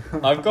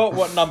 right. I've got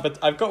what number.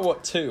 I've got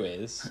what 2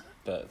 is,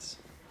 but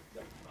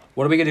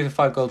What are we gonna do for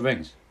 5 gold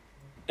rings?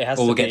 it has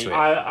Well, to we'll be. get to it.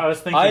 I was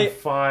thinking I-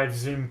 5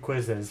 Zoom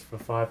quizzes for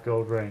 5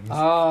 gold rings. I Oh,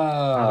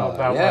 thought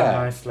that went yeah.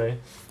 nicely.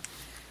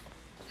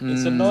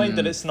 It's annoying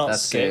that it's not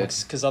That's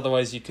 6 because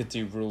otherwise you could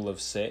do rule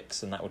of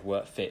 6 and that would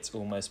work fit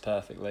almost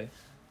perfectly.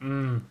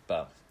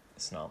 But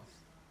it's not.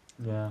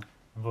 Yeah,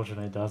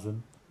 unfortunately it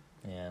doesn't.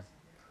 Yeah.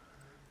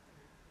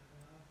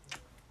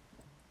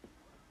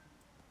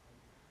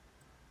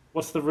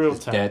 What's the real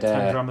It's 10? dead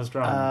 10 air. drummers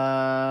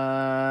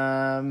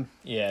drum.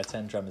 Yeah,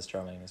 10 drummers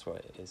drumming is what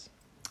it is.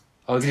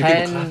 Oh, there's gonna be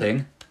 10 people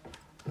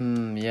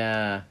clapping.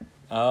 Yeah.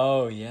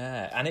 Oh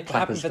yeah, and it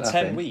happened Clappers for 10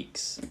 clapping.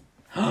 weeks.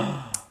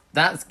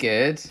 That's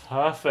good.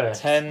 Perfect.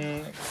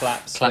 10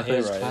 claps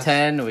Clappers for heroes. clap.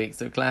 10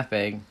 weeks of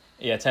clapping.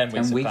 Yeah, 10 weeks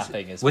 10 of weeks.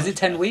 clapping is. Was much it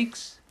 10 better.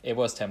 weeks? It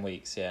was 10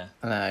 weeks. Yeah.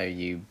 No,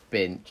 you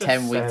bin. Just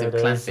 10 weeks say of it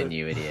is. clapping,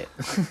 you idiot.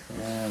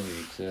 10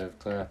 weeks of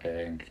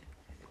clapping.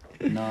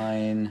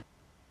 9.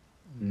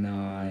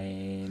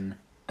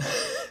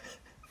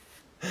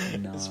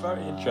 It's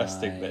very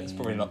interesting, but it's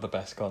probably not the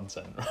best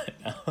content right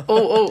now.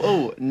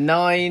 Oh.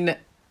 9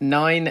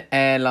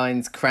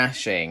 airlines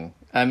crashing.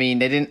 I mean,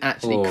 they didn't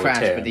actually Oh, crash,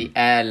 Tim. but the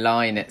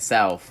airline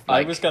itself.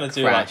 I was going to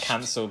do like crashed.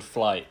 cancelled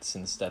flights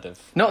instead of.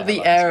 Not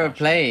the airlines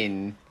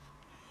aeroplane.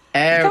 You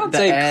can't The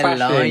say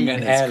crashing airline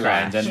an has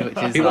airline, crashed, and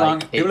which is people like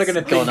aren't- people are it's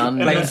gonna gone think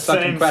under. planes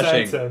fucking Same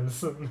crashing.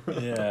 sentence.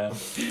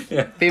 crashing.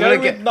 Yeah. People Go are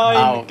with get- 9.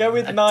 oh, Go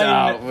with I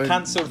 9 don't-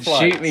 cancelled shoot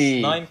flights.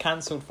 me. 9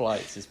 cancelled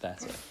flights is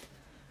better.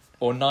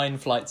 Or 9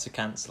 flights are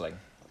cancelling.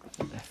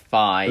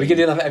 Fine. We can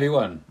do that for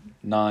everyone.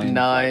 9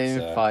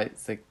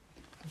 flights are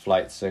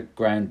flights are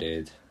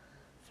grounded.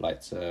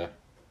 Flights are...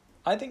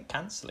 I think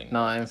cancelling.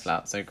 9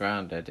 flaps are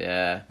grounded.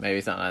 Yeah,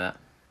 maybe something like that.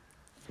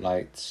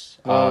 Flights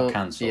Well, are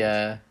cancelled.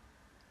 Yeah.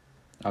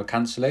 Are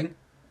cancelling?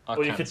 Are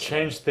Or you could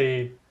cancelling. change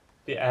the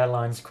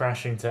airlines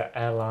crashing to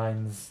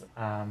airlines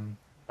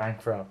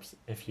bankrupt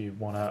if you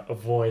want to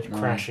avoid No.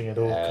 crashing at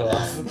all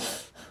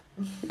costs.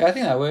 Yeah, I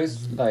think that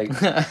works. Like,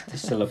 the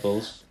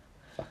syllables.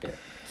 Fuck it.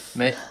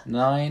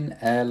 9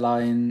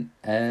 airlines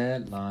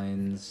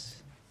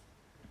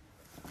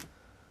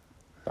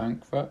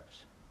bankrupt.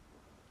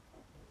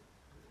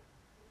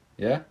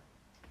 Yeah?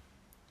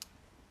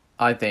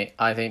 I think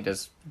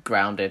just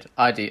grounded.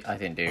 I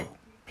think do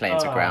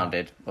planes are Ah.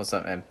 grounded or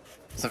something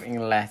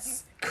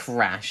less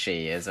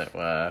crashy, as it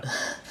were.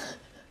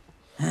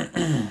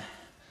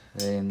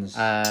 Planes.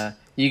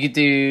 You could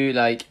do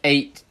like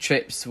 8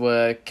 trips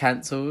were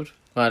cancelled.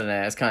 I don't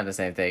know. It's kind of the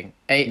same thing.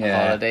 8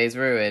 Yeah. holidays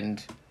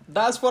ruined.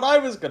 That's what I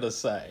was going to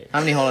say. How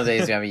many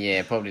holidays do you have a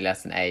year? Probably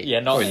less than 8. Yeah,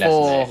 not Probably less than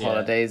 4 8, yeah.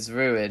 holidays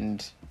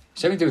ruined.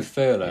 Something to do with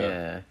furlough.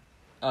 Yeah.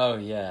 Oh,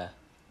 yeah.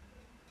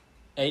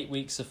 8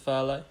 weeks of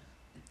furlough?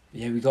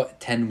 Yeah, we got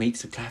 10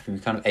 weeks of clapping. We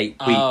kind of 8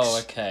 weeks. Oh,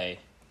 okay.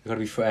 We've got to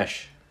be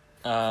fresh.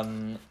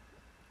 3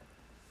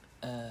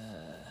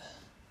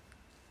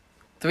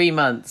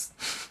 months.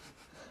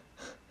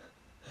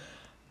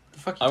 The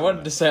fuck I you wanted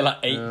talking to say like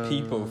 8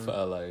 people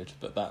furloughed,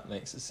 but that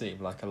makes it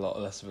seem like a lot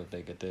less of a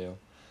bigger deal. about?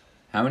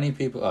 How many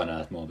people? Oh, no,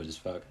 that's more, but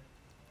just fuck.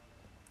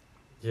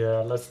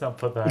 Yeah, let's not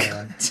put that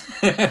in.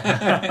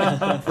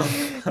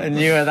 I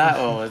knew where that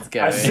one was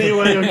going. I see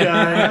where you're going.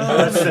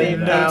 Let's say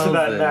no to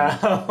that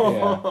 3,000.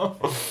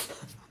 now.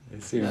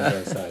 As soon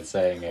as I started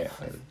saying it.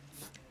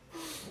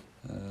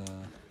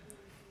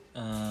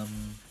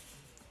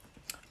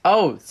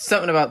 Oh,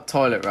 something about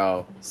toilet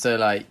roll. So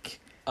like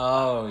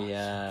Oh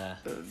yeah.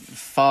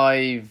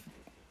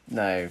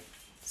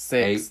 6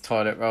 8.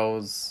 toilet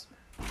rolls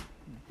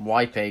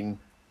wiping,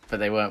 but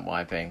they weren't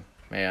wiping.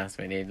 Maybe that's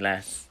we need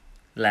less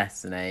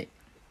than 8.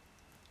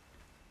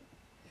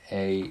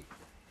 8.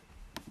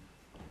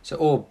 So,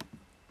 or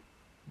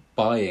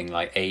buying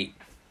like 8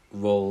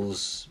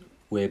 rolls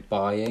we're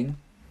buying.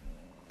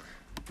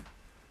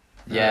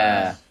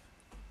 Yeah.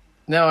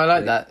 No, I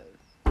like Like- that.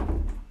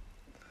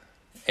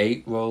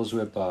 8 rolls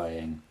we're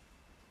buying.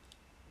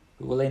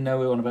 But will they know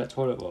we're on about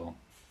toilet roll?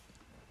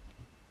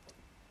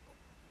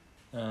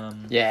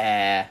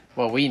 Yeah.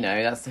 Well, we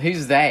know. That's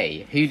who's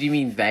they? Who do you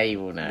mean they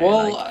will know?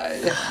 Well,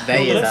 Like,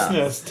 they The is us.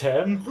 listeners,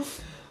 Tim.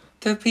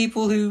 the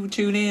people who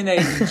tune in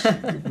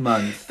each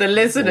month. The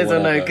listeners or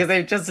will know whatever. because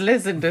they've just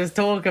listened to us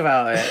talk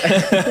about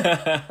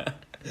it.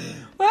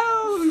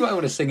 Well, we might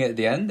want to sing it at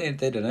the end.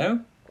 They don't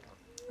know.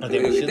 I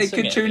think we should They sing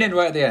could it tune in again.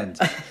 right at the end.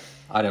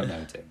 I don't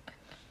know, Tim.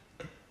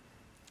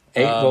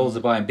 8 rolls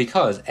of buying,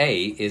 because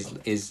 8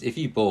 is if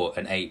you bought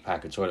an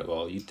 8-pack of toilet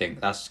roll, you'd think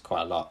that's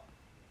quite a lot.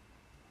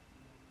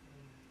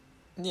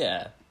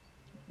 Yeah.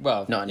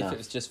 Well, Not if enough. it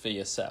was just for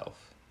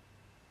yourself.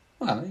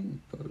 Well,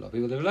 a lot of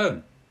people live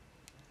alone.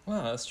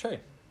 Well, that's true.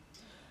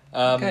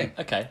 Okay.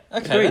 Okay.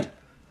 Agreed. then.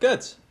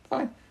 Good.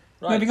 Fine.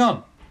 Right. Moving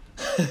on.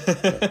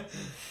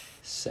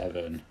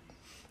 7.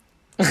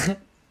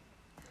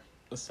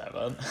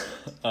 7.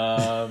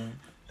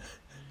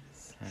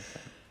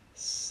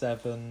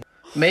 7.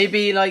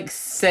 Maybe like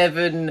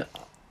seven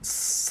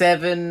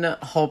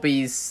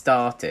hobbies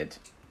started.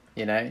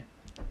 You know,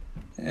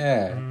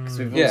 Yeah. because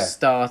we've Yeah. all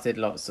started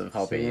lots of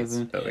hobbies,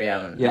 7. but we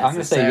haven't. Yeah, I'm going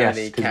to say yes,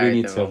 necessarily because we carried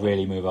need them to all.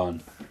 really move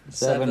on.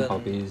 7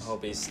 hobbies.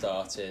 Hobbies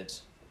started.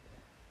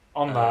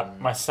 On that,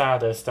 my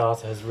sourdough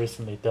starter has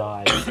recently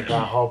died, so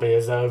that hobby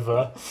is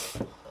over.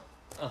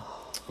 Aw.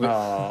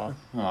 Aw.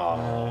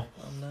 Oh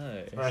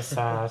no. Very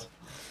sad.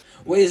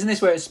 Wait, isn't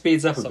this where it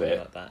speeds up a Something bit?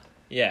 like that.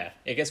 Yeah,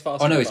 it gets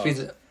faster. Oh no, and it speeds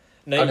faster. up.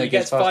 No, oh, no, you it get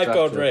gets 5 faster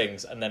gold after.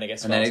 rings, and then it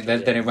gets And then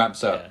faster. it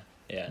ramps up.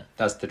 Yeah,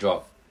 That's the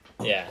drop.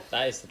 yeah,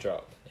 that is the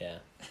drop. Yeah.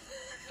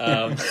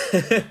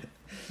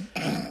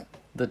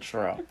 The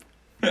drop.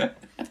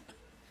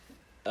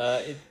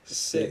 It's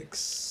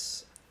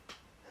 6.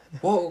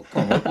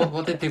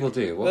 What did people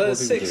do? What Well, were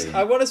it's people 6. doing?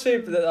 I want to say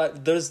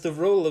that there's the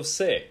rule of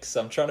 6.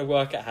 I'm trying to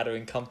work out how to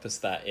encompass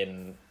that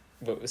in.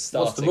 But we're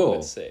starting rule?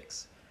 with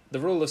 6. The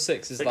rule of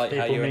 6 is 6 like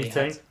how people you only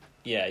meeting. have.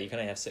 Yeah, you can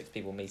only have 6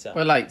 people meet up.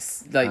 Well, like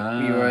you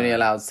were only Ah.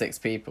 allowed 6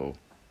 people.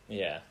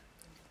 Yeah.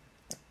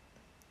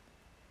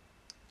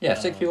 Yeah,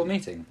 6 people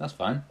meeting. That's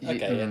fine. Okay,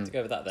 yeah, to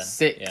go with that then.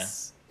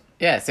 6.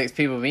 Yeah, 6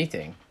 people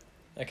meeting.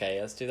 Yeah. Okay,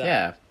 let's do that.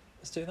 Yeah.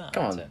 Let's do that.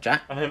 Come on, Tim.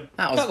 Jack. That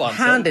was Come on,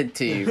 handed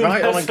to you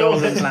right on a That's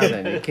golden all.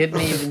 platter. You couldn't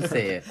even see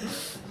it.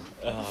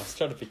 Oh, I was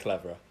trying to be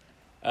cleverer.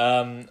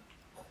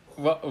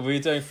 What we were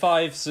doing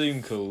 5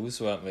 Zoom calls,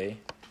 weren't we?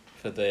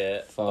 For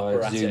the 5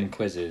 operatic. Zoom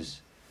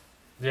quizzes.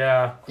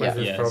 Yeah,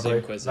 quizzes Yeah, probably.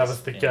 Zoom quizzes, That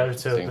was the yeah. go-to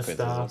Zoom at the quizzes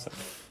start. also.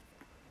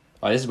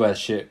 Oh, this is where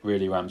shit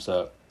really ramps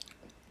up.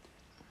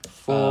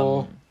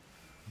 4.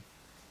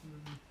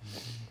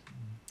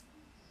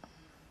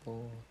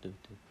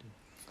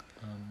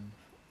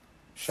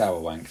 Shower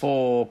wank.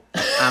 4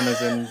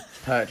 Amazon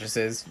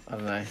purchases. I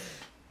don't know.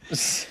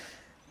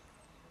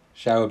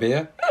 Shower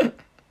beer.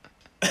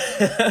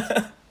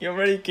 You're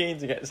really keen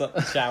to get some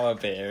shower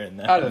beer in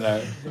there. I don't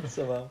know.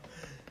 Somehow.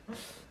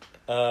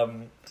 How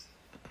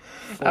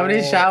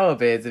many 4 shower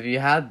beers have you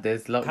had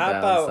this lockdown, How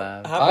about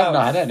Sam? how I about don't know,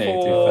 I don't know, to be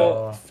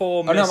four, fair. 4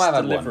 Oh, no, I missed might have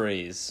had one.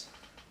 deliveries?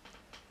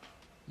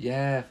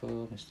 Yeah,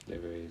 4 missed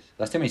deliveries.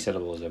 That's too many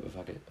syllables though, but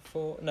fuck it.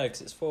 4 no,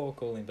 because it's 4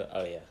 calling. But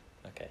oh yeah,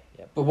 okay,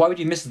 yep. But why would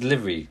you miss a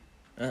delivery?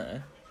 Uh-uh.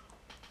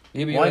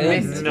 Yeah, but Why you're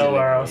in miss the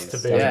nowhere deliveries. else to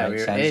be? Doesn't Yeah, make we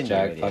were sense, in, you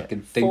Jack. idiot.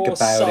 Fucking think 4 about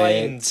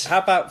signed. it. How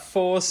about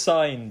 4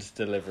 signed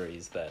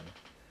deliveries then?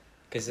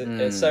 Because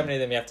there's so many of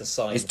them you have to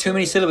sign. It's too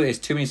many syllables. It's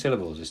too many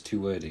syllables. It's too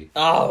wordy.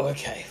 Oh,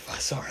 okay.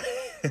 Sorry.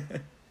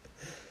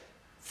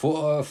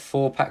 4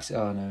 packs.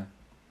 Oh no.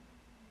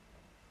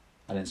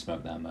 I didn't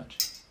smoke that much.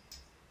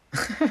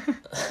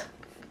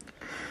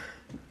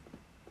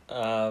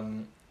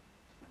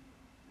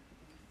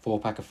 4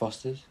 pack of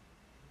Fosters.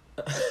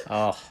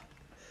 Oh,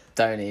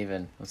 don't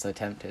even. I'm so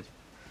tempted.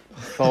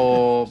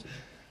 4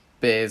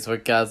 beers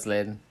with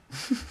guzzling.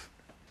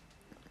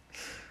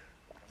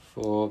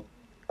 4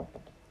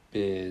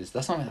 beers.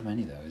 That's not that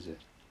many though, is it?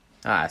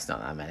 Ah, it's not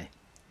that many.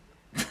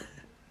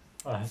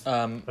 How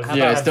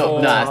Yeah, about it's not.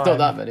 four- Nah, it's not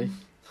that many.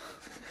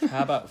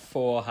 How about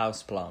 4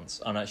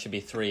 houseplants? Oh no, it should be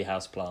 3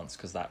 houseplants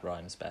because that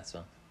rhymes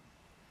better.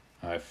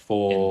 Alright,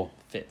 4.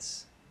 It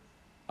fits.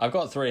 I've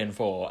got 3 and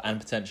 4, and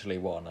potentially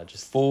 1. I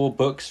just 4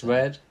 books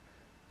read.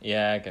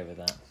 yeah, go with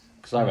that.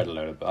 Because I read a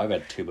load of. I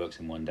read 2 books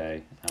in one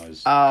day. I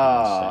was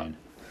Ah. insane.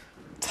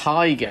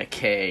 Tiger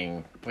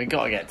King. We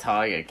gotta get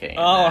Tiger King. in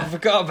Oh, I there.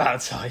 forgot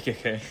about Tiger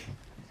King.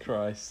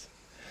 Christ.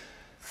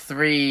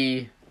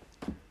 3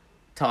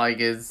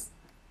 tigers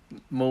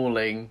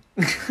mauling.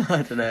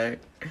 I don't know.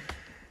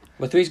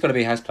 Well, three's got to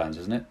be houseplants,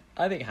 isn't it?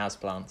 I think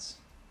houseplants.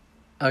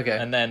 Okay.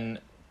 And then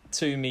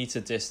 2 meter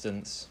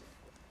distance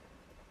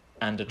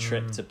and a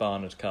trip to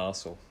Barnard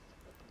Castle.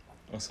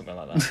 Or something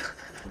like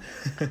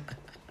that.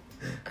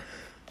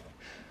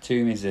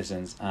 2 metres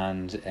distance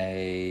and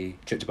a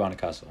trip to Barnard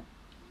Castle.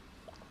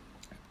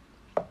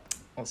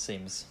 That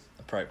seems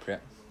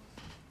appropriate.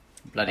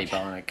 Bloody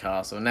Barnard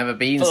Castle. Never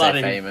been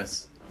Bloody- so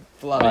famous.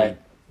 Bloody Right.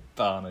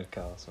 Barnard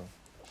Castle.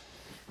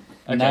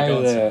 Okay, now go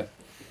on,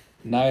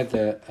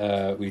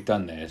 that we've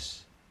done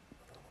this,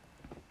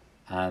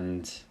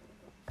 and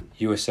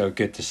you were so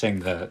good to sing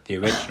the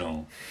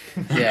original,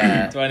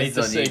 Yeah. Do I need it's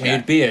to on you. sing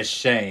it'd be a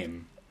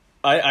shame.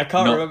 I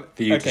can't Not remember.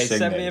 for you to Okay, sing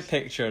send me a this.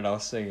 picture and I'll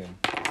sing him.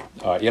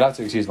 All right, you'll have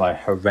to excuse my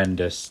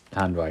horrendous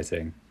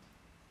handwriting.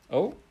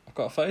 Oh, I've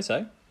got a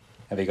photo.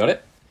 Have you got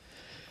it?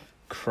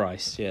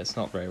 Christ, yeah, it's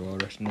not very well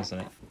written, isn't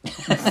it?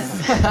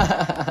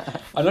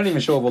 I'm not even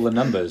sure of all the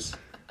numbers.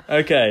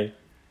 Okay.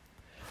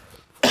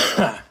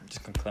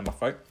 Just gonna clear my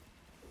throat.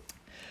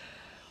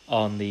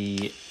 On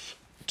the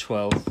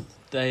 12th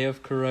day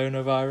of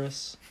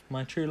coronavirus,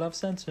 my true love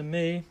sent to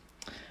me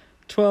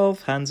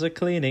 12 hands are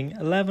cleaning,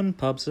 11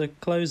 pubs are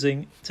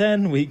closing,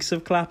 10 weeks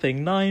of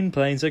clapping, 9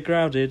 planes are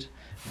grounded,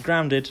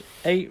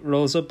 8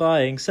 rolls are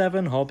buying,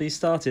 7 hobbies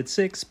started,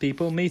 6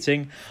 people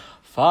meeting,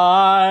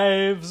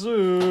 5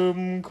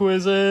 Zoom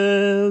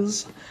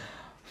quizzes,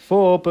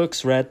 4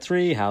 books read,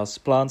 3 house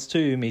plants,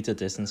 2 meter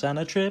distance, and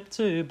a trip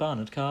to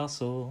Barnard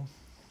Castle.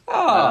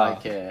 I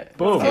like it.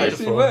 Boom. It actually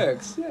Beautiful.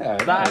 works. Yeah.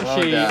 That Well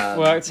actually done.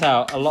 worked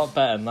out a lot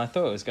better than I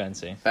thought it was going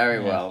to. Very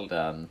Yeah. well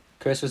done.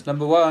 Christmas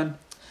number 1.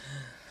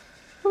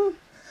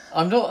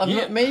 I'm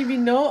not, maybe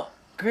not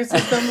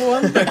Christmas number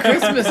 1, but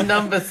Christmas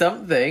number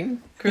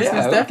something. Christmas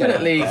Yeah, we'll get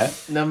definitely up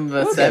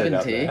number We'll get it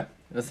up 70 there.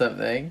 or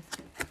something.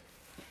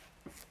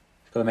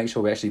 Got to make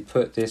sure we actually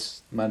put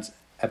this month's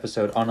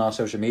episode on our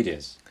social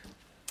medias.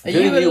 Are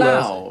Including you Will.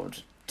 allowed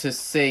to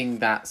sing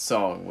that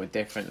song with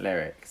different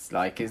lyrics?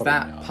 Like, is Probably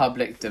that not.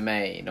 public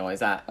domain or is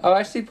that... Oh,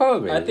 actually,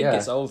 probably. I think yeah.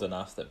 it's old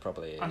enough that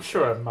probably. I'm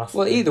sure it must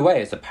Well, be. either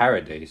way, it's a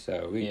parody,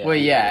 so we. Yeah. Well,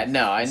 yeah,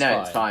 no, I It's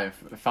know it's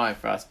fine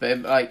for us, but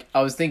like,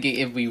 I was thinking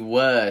if we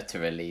were to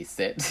release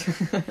it,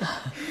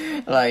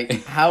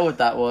 like, how would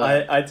that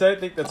work? I don't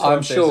think the 12 I'm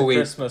days sure of we.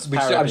 Christmas I'm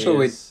parody sure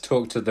we'd is-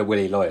 talk to the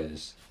Willy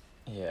lawyers.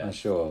 Yeah. I'm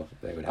sure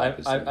they would help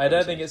us. I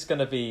don't think it's going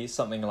to be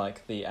something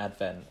like the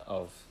advent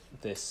of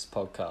this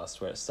podcast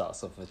where it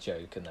starts off with a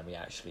joke and then we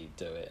actually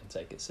do it and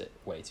take it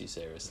way too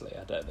seriously.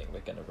 I don't think we're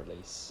going to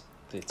release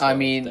the 12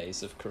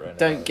 days of coronavirus.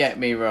 Don't get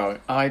me wrong,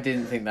 I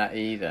didn't think that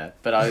either,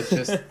 but I was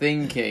just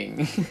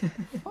thinking.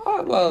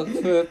 Oh, well,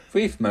 for a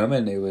brief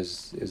moment, it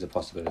was a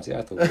possibility.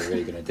 I thought we were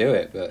really going to do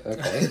it, but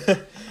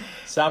okay.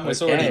 Sam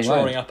was Okay. already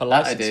drawing up a That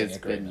licensing idea's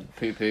agreement.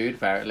 been poo-pooed,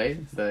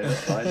 apparently, so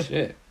that's fine.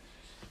 Shit.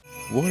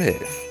 What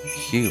if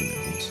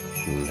humans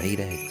laid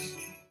eggs?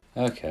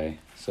 Okay,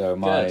 so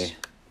my Good.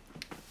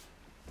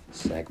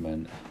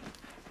 segment.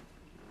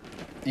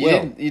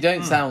 You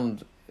don't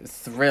sound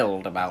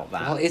thrilled about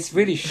that. Well, it's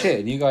really shit,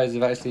 and you guys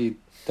have actually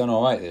done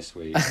all right this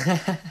week.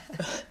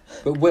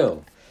 But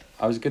Will,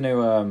 I was going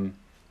to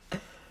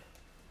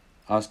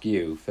ask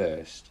you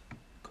first.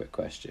 Quick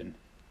question: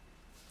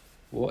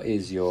 what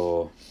is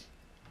your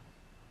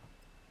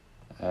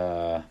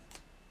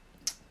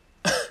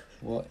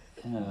what?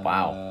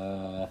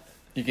 Wow.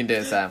 You can do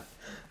it, Sam.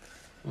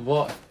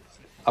 What?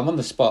 I'm on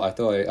the spot. I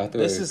thought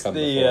This it would is come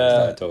before I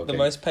started the talking.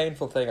 most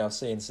painful thing I've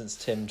seen since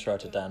Tim tried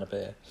to down a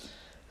beer.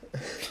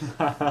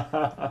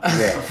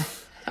 Yeah.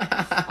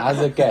 As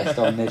a guest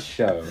on this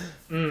show,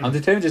 I'm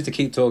determined just to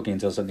keep talking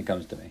until something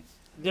comes to me.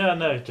 Yeah,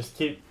 no, just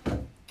keep.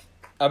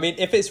 I mean,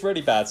 if it's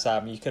really bad,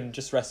 Sam, you can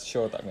just rest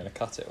assured that I'm going to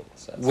cut it all.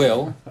 So it's-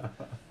 Will,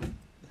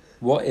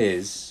 what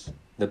is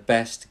the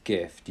best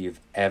gift you've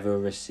ever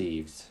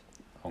received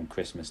on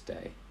Christmas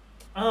Day?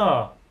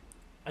 Oh,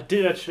 I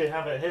do actually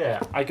have it here.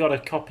 I got a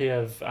copy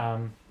of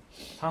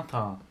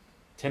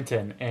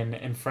Tintin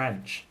in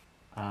French.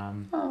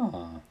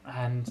 Oh,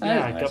 And That yeah,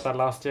 is I nice. got that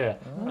last year.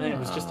 I think it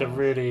was just a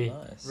really,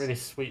 nice. really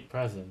sweet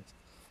present.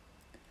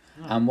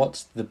 and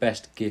what's the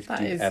best gift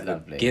That you've is ever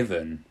lovely.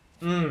 given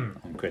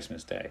Mm. on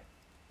Christmas Day?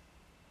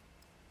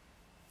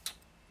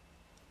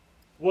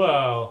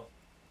 Well,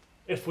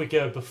 if we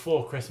go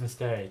before Christmas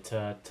Day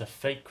to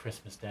fake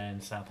Christmas Day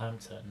in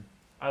Southampton,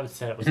 I would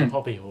say it was a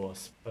hobby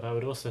horse, but I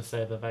would also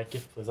say that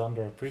gift was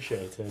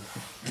underappreciated.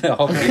 The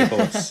hobby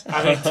horse.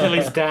 I think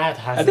Tilly's dad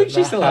has it. I think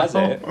she still has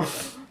now. it.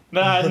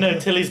 No,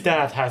 Tilly's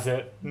dad has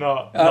it,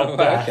 not Oh,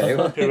 Beth, okay,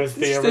 well, who was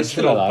the it's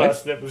still original alive.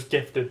 person it was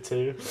gifted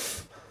to.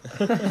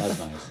 That's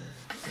nice.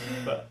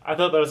 But I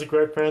thought that was a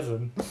great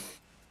present.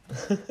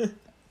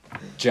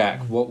 Jack,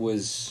 what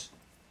was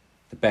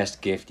the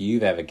best gift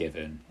you've ever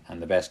given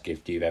and the best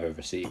gift you've ever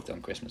received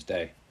on Christmas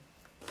Day?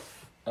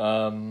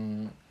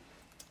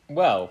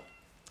 Well,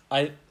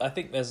 I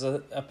think there's a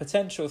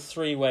potential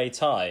 3-way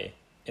tie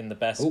in the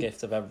best Ooh.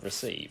 gift I've ever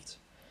received,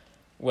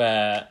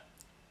 where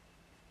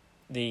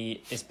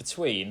it's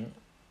between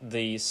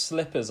the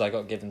slippers I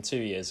got given 2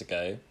 years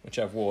ago, which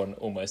I've worn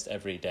almost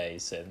every day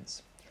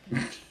since,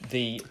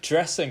 the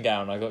dressing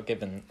gown I got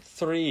given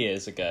 3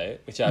 years ago,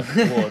 which I've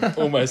worn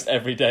almost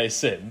every day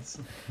since,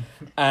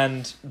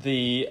 and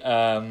the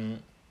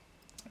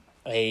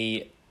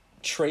a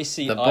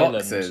Tracy The Island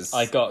boxes.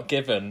 I got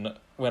given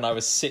when I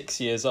was 6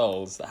 years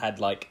old that had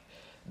like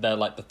they're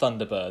like the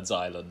Thunderbirds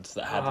Island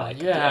that had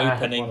like yeah, I the had one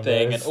opening of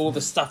thing those. and all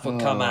the stuff would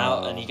come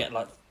out and you get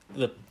like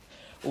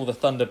all the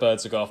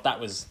Thunderbirds would go off.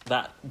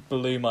 That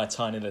blew my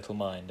tiny little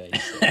mind.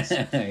 86.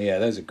 Yeah,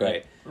 those are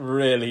great.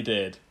 Really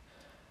did.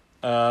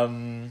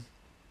 And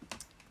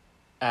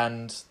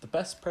the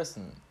best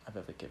present I've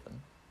ever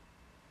given,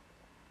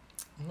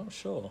 I'm not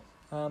sure.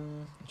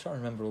 I'm trying to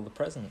remember all the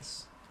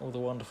presents, all the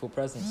wonderful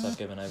presents I've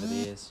given over the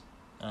years.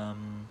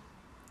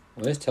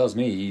 Well, this tells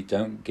me you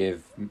don't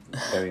give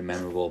very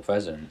memorable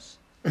presents.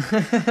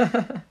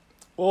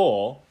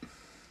 Or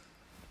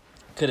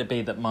could it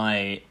be that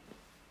my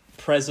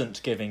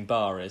present giving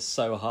bar is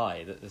so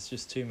high that there's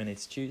just too many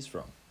to choose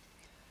from?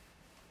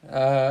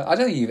 I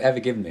don't think you've ever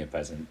given me a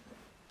present,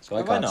 so I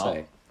Have I can't not?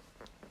 say.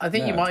 I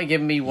think you No. might have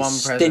given me You one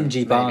present. stingy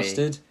maybe.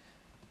 bastard.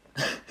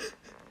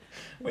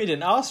 We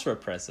didn't ask for a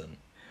present.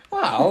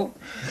 Wow.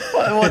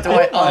 What do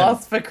I Hold on.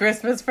 ask for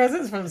Christmas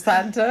presents from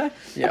Santa?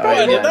 Yeah,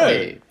 I don't know.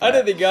 exactly. I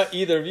don't think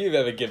either of you have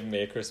ever given me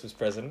a Christmas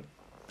present.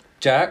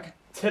 Jack,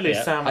 Tilly,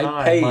 Yeah. Sam, and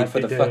I I paid might for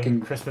be the doing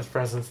fucking- Christmas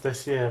presents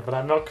this year, but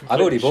I'm not completely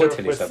I've already sure bought if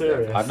Tilly we're something.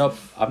 serious.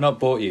 I've not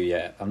bought you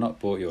yet. I've not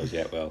bought yours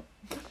yet, Will.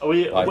 Are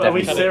we I've are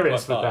we definitely-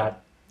 serious with Quite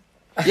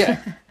that? Yeah.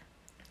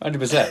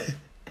 100%.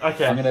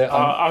 Okay, I'm gonna-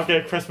 I'll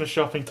go Christmas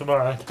shopping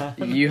tomorrow.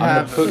 You I'm gonna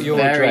have put your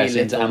very address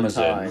into little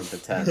Amazon. time to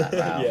turn that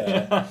around.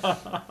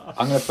 Yeah.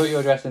 I'm going to put your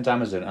address into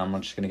Amazon and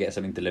I'm just going to get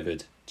something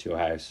delivered to your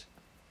house.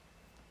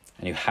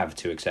 And you have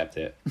to accept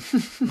it.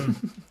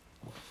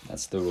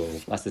 That's the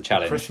rule. That's the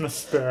challenge. Christmas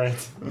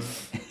spirit.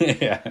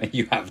 Yeah,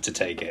 you have to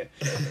take it.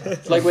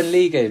 It's like when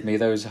Lee gave me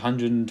those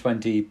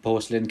 120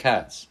 porcelain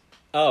cats.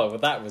 Oh, well,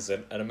 that was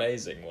an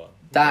amazing one.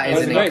 That is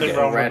There's an nothing Nothing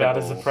wrong with that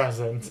incredible. as a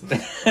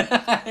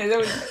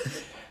present.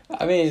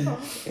 I mean,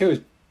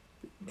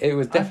 it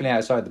was definitely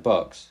outside the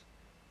box.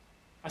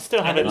 I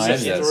still have And it it was Yeah,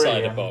 just yeah.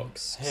 inside a and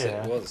box. So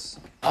here. it was.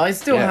 I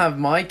still Yeah. have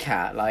my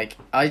cat. Like,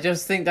 I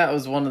just think that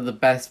was one of the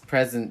best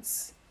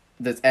presents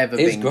that's ever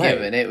It's been great.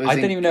 given. It was I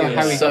didn't even know it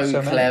how was he so got so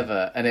many.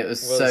 clever and it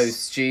was, Was so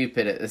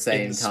stupid at the same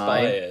time.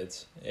 Inspired.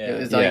 Yeah. It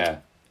was like Yeah.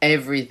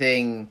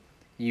 everything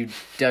you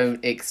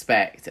don't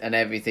expect and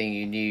everything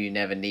you knew you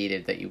never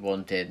needed that you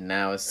wanted.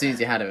 Now, as soon as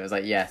you had it, it was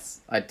like,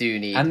 yes, I do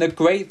need. And the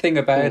great thing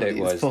all about it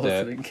these was that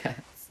porcelain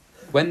cats.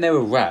 when they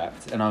were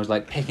wrapped and I was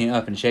like picking it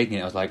up and shaking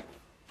it, I was like,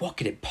 what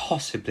could it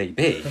possibly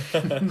be?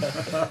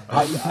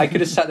 I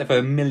could have sat there for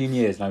a million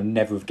years and I would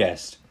never have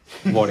guessed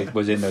what it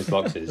was in those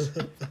boxes.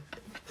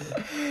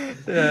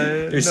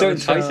 It was so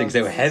enticing because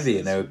they were heavy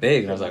and they were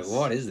big, and I was like,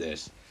 what is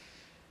this?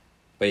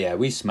 But yeah,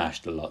 we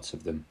smashed lots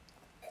of them.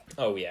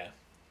 Oh, yeah.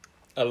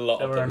 A lot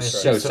There of were them. only It's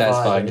straight. so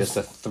satisfying survivors. just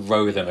to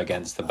throw them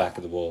against the back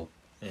of the wall,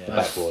 the Yeah.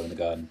 back wall in the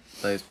garden.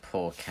 Those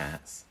poor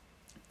cats.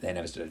 They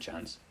never stood a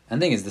chance.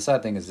 And the thing is, the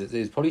sad thing is, that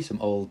there's probably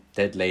some old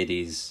dead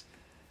ladies'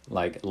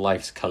 like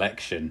life's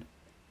collection.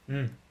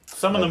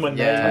 Some of them were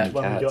Yeah. named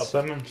when we got Cats.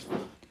 them. And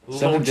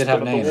Some launched did have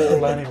them at names. the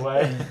wall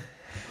anyway.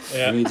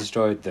 Yeah. We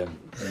destroyed them.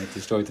 We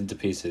destroyed them to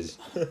pieces.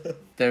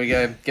 There we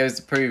go. Goes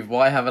to prove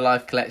why have a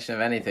life collection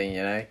of anything,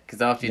 you know? Because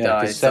after you Yeah,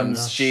 die, 'cause some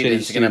some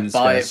students shitty are going to students buy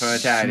gonna it from a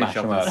charity smash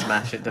shop them and up.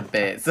 smash it to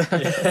bits.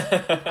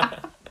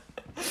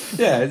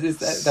 Yeah,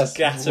 that's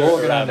Scatter we're all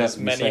gonna around end up as in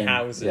the many same-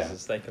 houses yeah.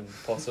 as they can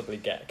possibly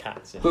get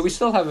cats in. But we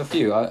still have a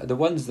few. The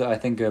ones that I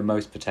think are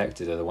most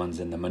protected are the ones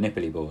in the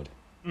Monopoly board,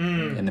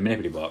 in the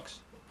Monopoly box.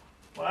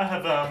 Well, I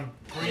have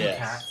green Yes.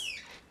 cats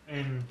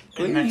in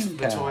Green next to the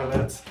cat.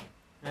 toilet.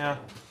 Yeah,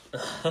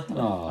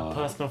 Aww.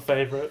 personal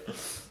favourite.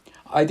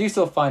 I do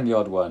still find the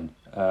odd one,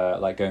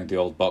 like going through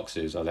old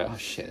boxes. I'm like, oh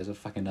shit, there's a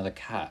fucking another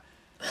cat.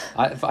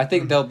 I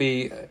think there'll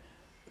be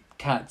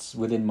cats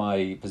within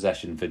my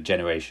possession for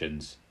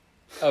generations.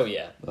 Oh,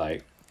 yeah.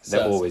 Like,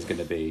 they're So- always going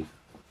to be.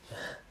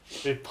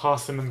 Be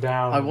passing them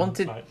down. I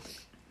wanted- like,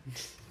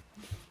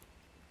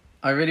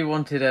 I really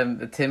wanted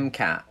the Tim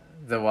cat,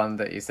 the one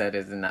that you said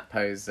is in that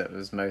pose that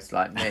was most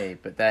like me,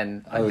 but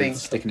then I think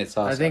it's sticking its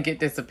ass I think out. it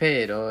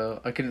disappeared or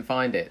I couldn't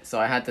find it, so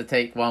I had to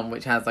take one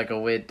which has like a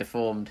weird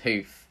deformed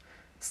hoof.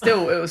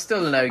 Still, it was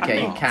still an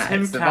okay think cat.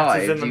 Tim It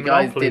Cat is in survived. the You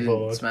guys Monopoly didn't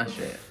board. smash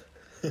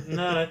it.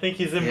 no, I think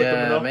he's in Yeah,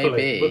 with the Monopoly.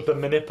 maybe. With the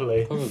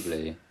Monopoly.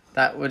 Probably.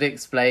 That would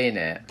explain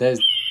it. There's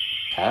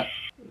cat.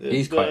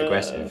 He's quite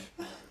aggressive.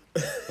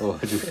 Oh,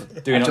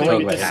 do we not talk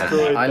Joint about cat. it?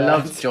 destroyed I that.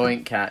 loved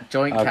Joint Cat.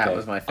 Joint Cat Okay.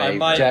 was my I favourite.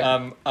 might,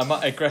 Jack- I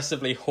might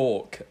aggressively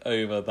hawk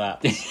over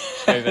that,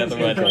 over the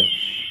word, Okay.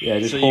 Yeah,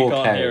 just so you hawk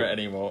can't out hear it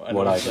anymore. And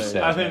what I also, just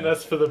said. I think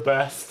that's for the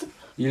best.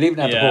 You leave it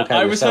out to Yeah, hawk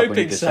out I was yourself when you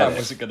hoping just Sam said it.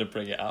 wasn't going to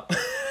bring it up.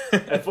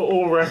 And for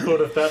all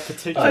record of that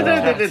particular I don't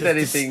cat think there's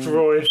is anything-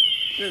 destroyed.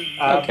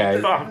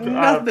 Okay.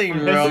 Nothing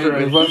wrong We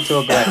with won't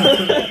talk about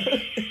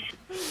it.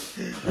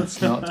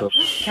 Let's not talk.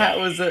 Cat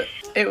was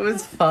it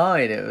was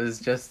fine. It was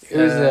just It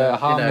was a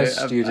harmless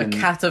a student.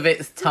 cat of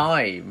its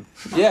time.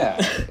 Yeah.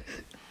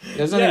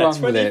 There's nothing Yeah,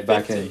 wrong with it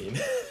back in.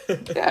 2015.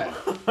 Yeah.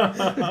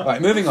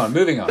 Right, moving on.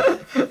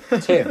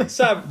 Tim,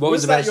 Sam, what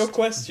was the that best? your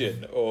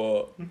question,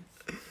 or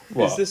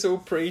What? is this all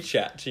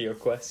pre-chat to your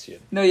question?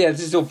 No, yeah,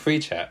 this is all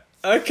pre-chat.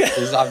 Okay. This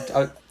is, I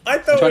thought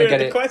trying we to were get at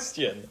the it-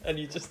 question, and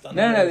you just done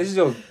no, that. this is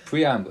all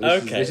preamble.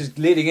 This is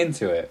leading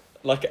into it.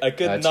 Like a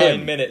good Tim.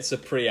 9 minutes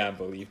of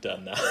preamble you've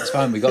done now. It's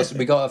fine. We got 10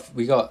 We got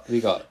plenty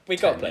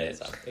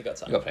minutes. of time. We got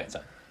time. We got plenty of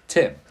time.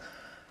 Tim,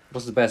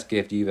 what's the best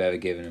gift you've ever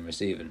given and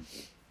receiving?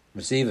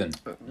 Receiving.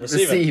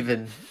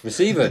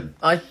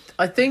 I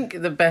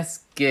think the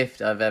best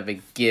gift I've ever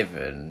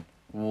given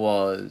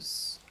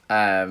was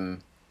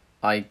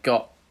I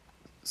got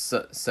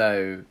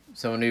so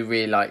someone who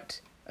really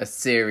liked a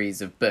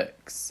series of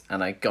books,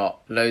 and I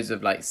got loads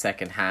of like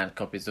second-hand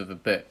copies of the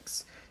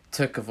books,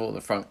 took off all the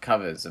front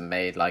covers and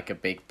made like a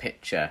big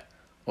picture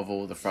of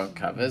all the front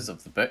covers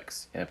of the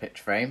books in a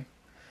picture frame,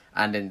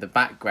 and in the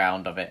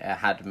background of it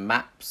had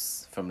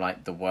maps from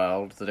like the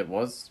world that it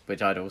was,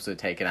 which I'd also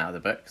taken out of the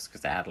books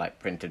because they had like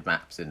printed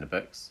maps in the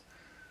books.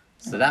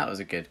 So that was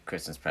a good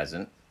Christmas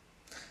present.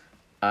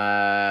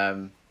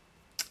 The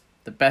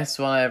best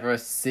one I ever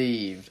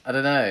received, I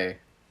don't know.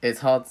 It's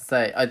hard to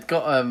say. I'd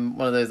got one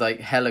of those like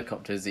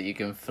helicopters that you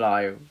can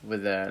fly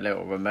with a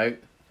little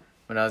remote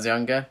when I was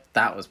younger.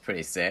 That was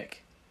pretty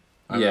sick.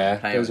 I remember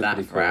playing those with are that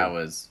pretty for cool.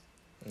 hours.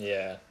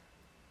 Yeah.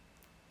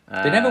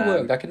 They never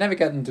worked. I could never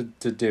get them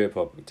to do it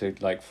properly, to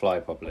like fly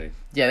properly.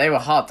 Yeah, they were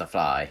hard to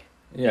fly.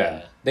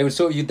 Yeah. They would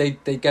sort of they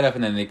get up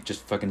and then they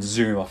just fucking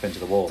zoom off into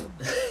the wall.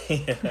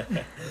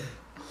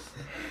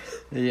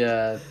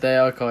 Yeah, they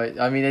are quite.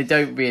 I mean, they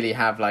don't really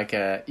have like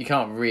a. You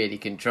can't really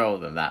control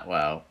them that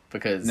well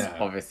because No.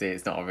 obviously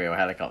it's not a real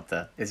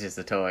helicopter. It's just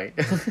a toy.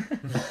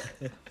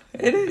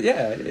 It is,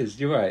 yeah, it is.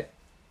 You're right.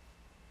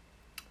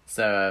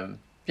 So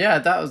yeah,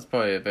 that was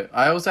probably a bit.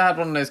 I also had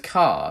one of those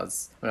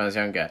cars when I was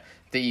younger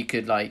that you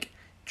could like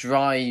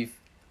drive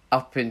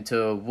up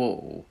into a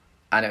wall,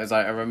 and it was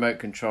like a remote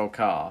control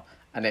car,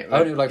 and it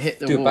would like hit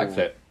the do a wall,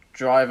 backflip.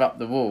 drive up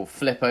the wall,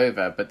 flip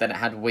over, but then it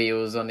had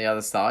wheels on the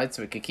other side,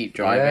 so it could keep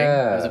driving.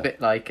 It was a Yeah. bit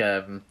like.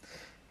 Do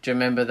you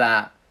remember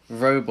that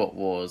Robot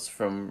Wars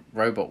from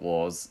Robot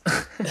Wars?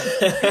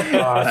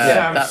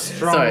 Sam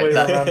strongly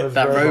remembers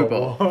that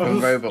robot Wars.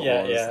 from Robot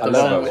Yeah, Wars, yeah. the I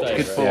love one Robot which Wars.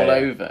 could fall Yeah, yeah.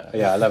 over.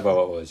 Yeah, I love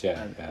Robot Wars.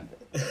 Yeah.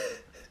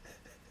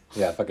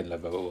 Yeah, I fucking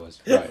love Robot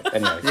Wars. Right.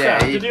 Anyway. Yeah,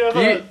 Sam, did you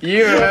ever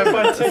you remember?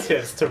 buy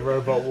tickets to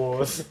Robot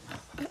Wars?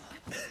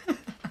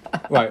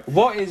 Right.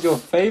 What is your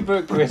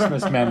favourite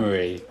Christmas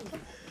memory?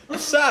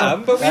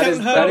 Sam, but we That haven't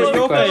is- heard that is what the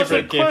your question.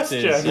 favourite gift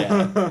is yet.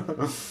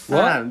 What?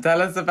 Sam,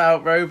 tell us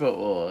about Robot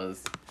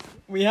Wars.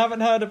 We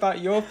haven't heard about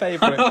your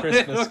favourite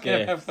Christmas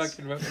gift.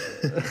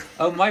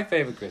 Oh, my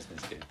favourite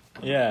Christmas gift.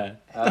 Yeah.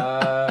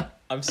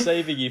 I'm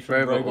saving you from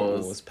Robot Robot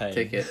Wars Wars pain.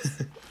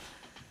 tickets.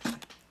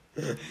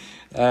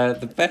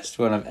 The best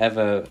one I've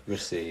ever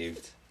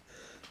received.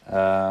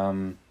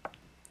 I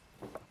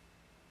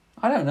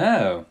don't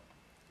know.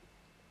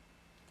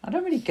 I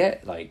don't really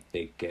get like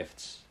big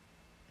gifts.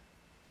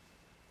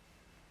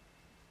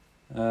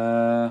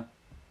 I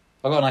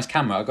got a nice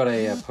camera. I got a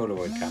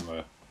Polaroid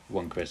camera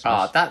one Christmas.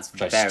 Oh, that's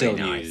which I very still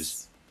nice.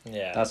 use.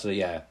 Yeah. That's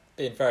a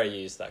been very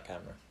used, that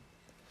camera.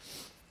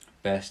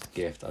 best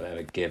gift I've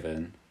ever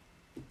given.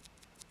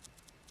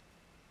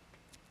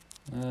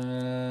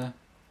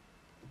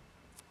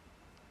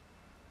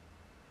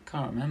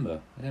 Can't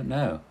remember. I don't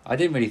know. I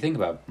didn't really think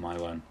about my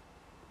one.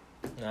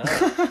 No.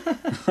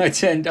 I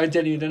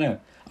genuinely don't know.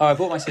 Oh, I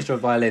bought my sister a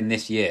violin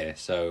this year,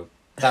 so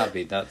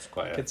that's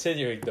quite a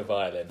Continuing the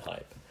violin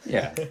hype.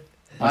 yeah.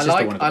 My I sister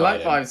like wanted a that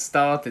violin. I've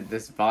started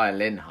this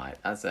violin hype.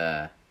 That's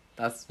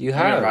You I'm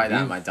gonna have. write that in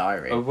You've my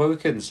diary.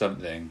 awoken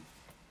something.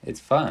 It's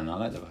fun. I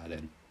like the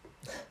violin.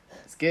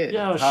 It's good.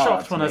 Yeah, I was It's hard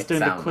shocked to when I was make doing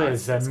the sound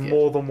quiz nice. It's and good.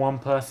 more than one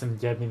person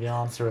gave me the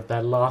answer of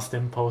their last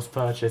impulse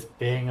purchase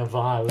being a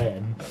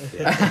violin.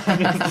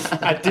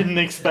 I didn't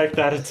expect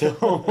that at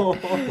all.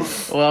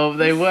 Well,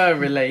 they were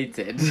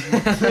related.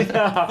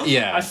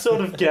 Yeah. I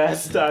sort of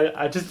guessed.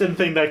 I just didn't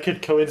think that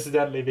could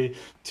coincidentally be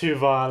two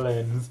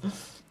violins.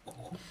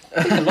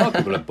 I think a lot of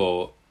people have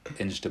bought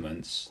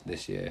instruments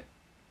this year.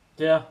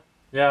 Yeah,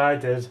 I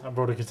did. I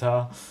brought a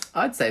guitar.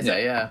 I'd say so.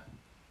 Yeah.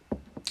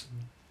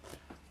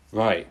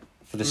 Right.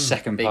 For the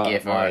second big part year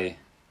of for my it.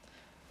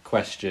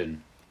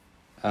 question,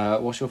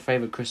 what's your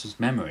favourite Christmas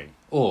memory?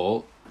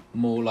 Or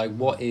more like,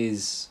 what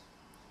is...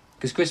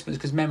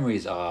 Because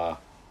memories are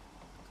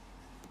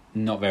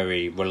not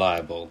very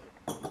reliable.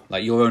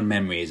 Like, your own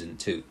memory isn't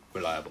too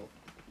reliable.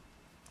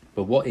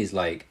 But what is,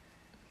 like,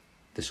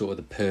 the sort of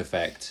the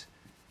perfect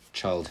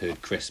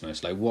childhood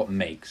Christmas? Like, what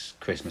makes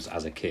Christmas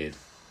as a kid?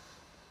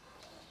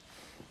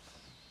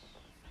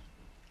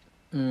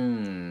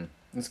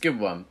 It's a good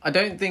one. I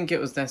don't think it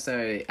was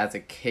necessarily as a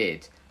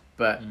kid,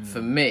 but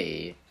for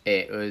me,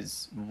 it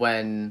was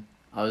when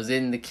I was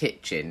in the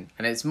kitchen,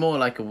 and it's more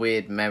like a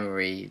weird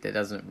memory that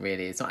doesn't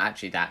really, it's not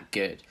actually that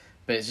good,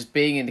 but it's just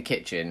being in the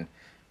kitchen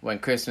when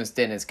Christmas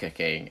dinner's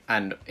cooking,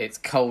 and it's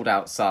cold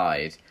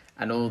outside,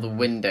 and all the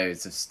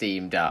windows have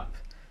steamed up,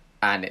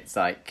 and it's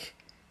like,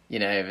 you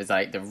know, there's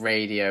like the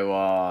radio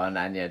on,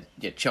 and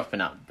you're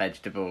chopping up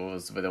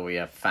vegetables with all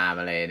your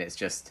family, and it's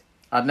just,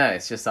 I don't know,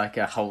 it's just like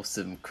a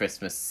wholesome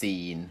Christmas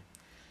scene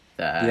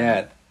that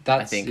Yeah,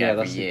 I think every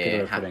that's a good way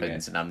year of putting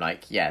happens, it. and I'm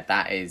like, yeah,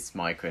 that is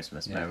my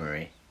Christmas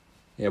memory.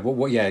 Yeah,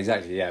 what? Yeah,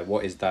 exactly. Yeah,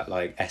 what is that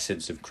like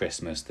essence of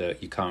Christmas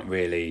that you can't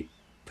really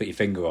put your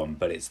finger on,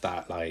 but it's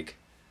that like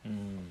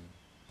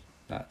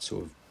that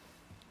sort of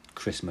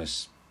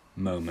Christmas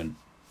moment.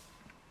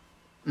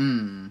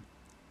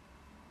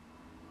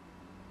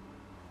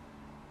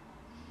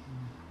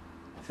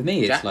 For me,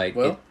 it's Jack, like.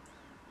 Will?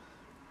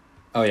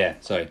 Oh yeah,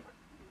 sorry.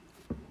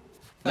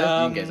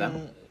 No, you can go,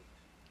 Sam.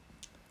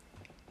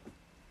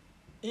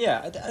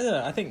 Yeah, I don't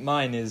know. I think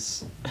mine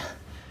is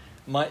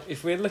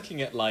if we're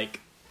looking at like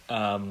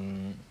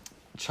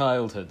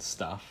childhood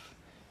stuff,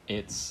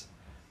 it's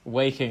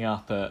waking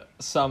up at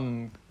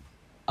some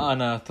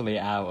unearthly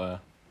hour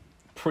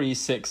pre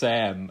 6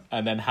 a.m.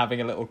 and then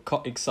having a little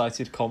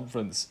excited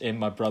conference in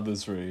my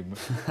brother's room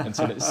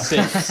until it's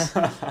 6,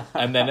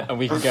 and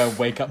we can go and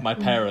wake up my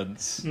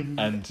parents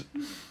and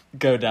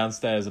go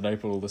downstairs and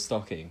open all the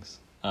stockings.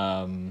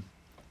 Think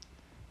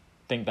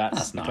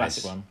that's the nice.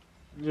 classic one.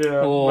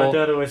 Yeah, Or- my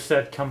dad always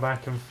said, come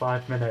back in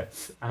 5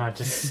 minutes, and I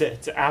just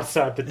sit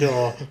outside the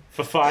door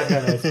for 5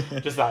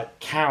 minutes, just like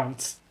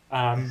count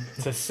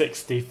to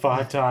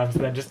 65 times,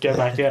 and then just go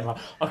back in, like,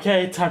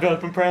 okay, time to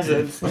open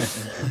presents.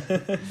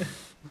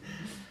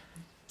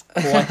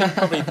 Well, I think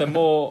probably the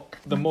more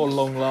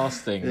long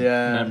lasting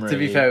memory. To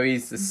be fair, we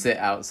used to sit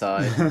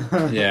outside.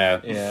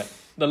 Yeah.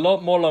 The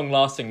more long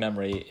lasting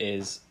memory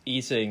is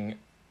eating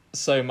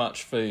so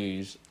much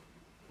food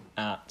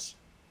at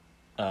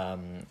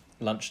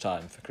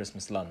lunchtime for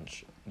Christmas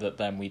lunch that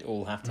then we'd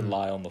all have to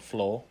lie on the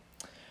floor,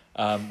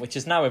 which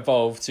has now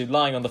evolved to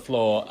lying on the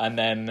floor and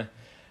then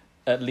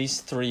at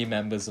least 3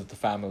 members of the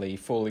family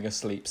falling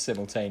asleep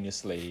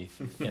simultaneously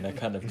in a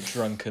kind of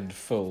drunken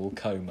full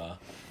coma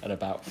at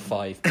about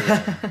 5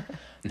 p.m.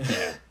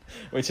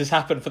 Which has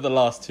happened for the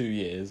last 2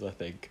 years, I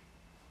think.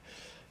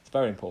 It's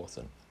very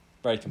important,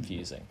 very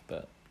confusing,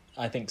 but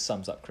I think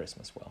sums up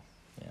Christmas well.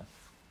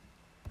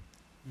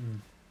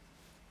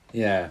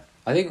 Yeah,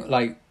 I think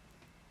like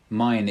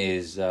mine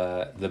is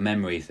the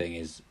memory thing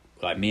is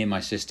like me and my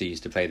sister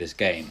used to play this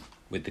game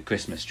with the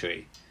Christmas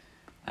tree,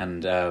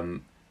 and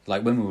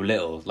like when we were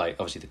little, like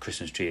obviously the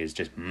Christmas tree is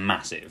just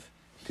massive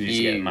because you used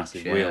to get a Huge,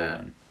 massive yeah. real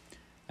one,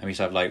 and we used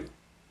to have like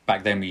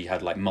back then we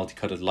had like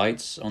multicolored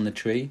lights on the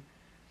tree,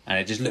 and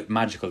it just looked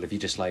magical if you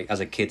just like as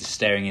a kid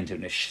staring into it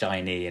and it's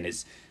shiny and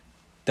it's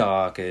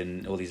dark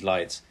and all these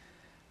lights,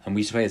 and we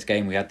used to play this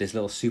game. We had this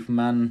little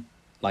Superman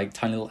like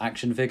tiny little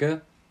action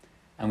figure.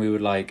 And we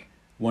would like,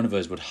 one of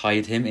us would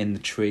hide him in the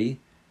tree,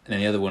 and then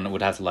the other one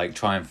would have to like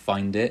try and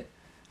find it,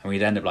 and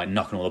we'd end up like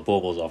knocking all the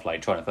baubles off,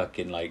 like trying to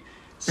fucking like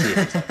see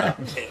if it's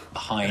like,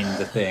 behind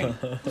the thing.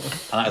 And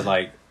that was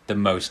like the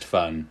most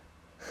fun.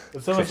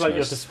 It's almost like you're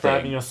Christmas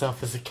describing thing.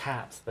 yourself as a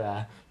cat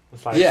there.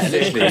 It's like, Yeah,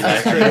 literally.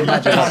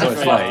 Imagine that's what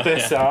it's like.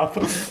 this up.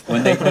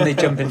 When they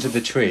jump into the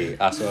tree,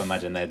 that's what I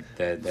imagine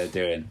they're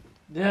doing.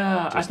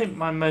 Yeah, I think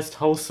my most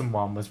wholesome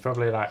one was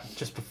probably like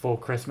just before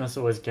Christmas,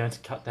 always going to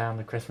cut down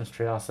the Christmas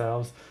tree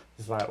ourselves.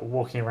 Just like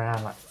walking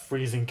around like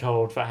freezing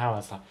cold for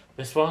hours. Like,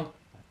 this one?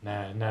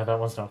 No, that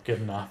one's not good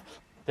enough.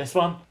 This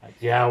one? Like,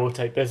 yeah, we'll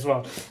take this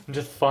one. And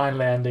just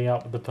finally ending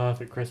up with the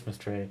perfect Christmas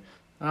tree.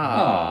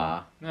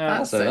 Ah, Yeah,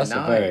 that's that's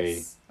so a very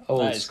nice.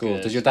 old That is school.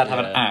 good, Does your dad have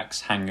an yeah.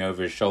 axe hanging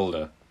over his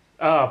shoulder?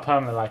 oh,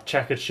 permanent like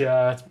checkered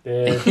shirt,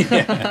 beard.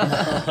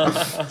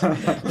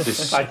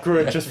 Just, I grew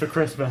it just for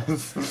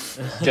Christmas.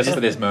 just for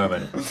this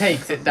moment.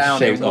 Takes it down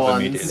Shaves in off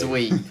one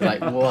immediately. sweep,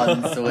 like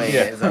one swing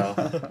Yeah. as well.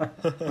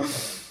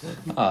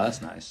 Oh,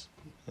 that's nice.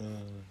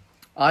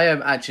 I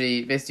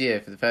actually this year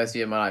for the first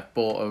year of my life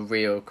bought a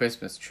real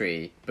Christmas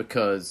tree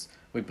because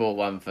we bought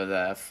one for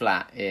the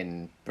flat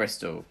in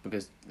Bristol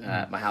because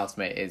my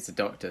housemate is a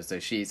doctor, so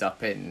she's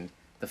up in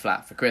the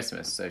flat for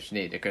Christmas, so she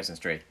needed a Christmas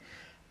tree,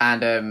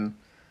 and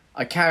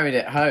I carried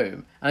it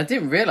home, and I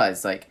didn't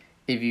realise like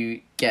if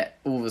you get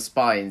all the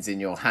spines in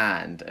your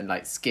hand and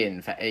like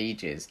skin for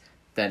ages,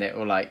 then it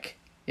will like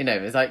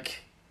it's like.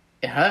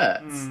 It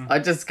hurts. I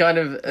just kind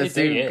of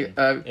assumed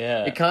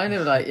Yeah. it kind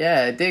of like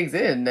it digs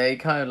in. They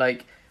kind of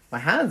like my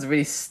hands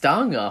really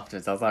stung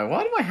afterwards. I was like,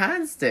 why do my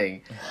hands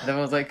sting? And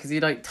everyone was like, because you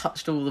like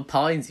touched all the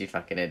pines, you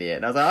fucking idiot.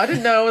 And I was like, I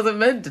didn't know I wasn't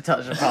meant to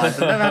touch the pines. I've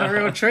never had a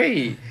real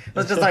tree. I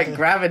was just like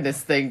grabbing this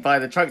thing by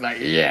the trunk, like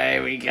yeah,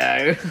 here we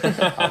go.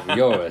 Oh,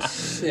 you're a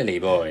silly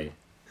boy.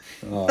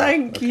 Oh,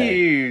 Thank okay.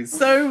 you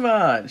so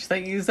much.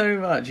 Thank you so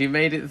much. You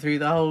made it through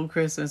the whole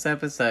Christmas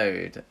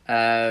episode.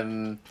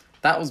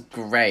 That was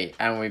great,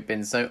 and we've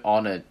been so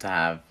honoured to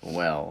have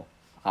Will,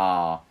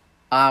 our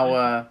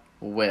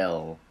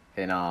Will,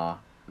 in our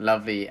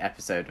lovely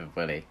episode of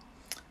Willy.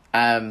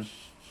 Hope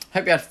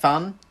you had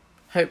fun.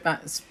 Hope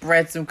that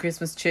spread some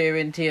Christmas cheer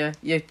into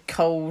your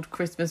cold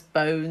Christmas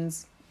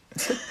bones.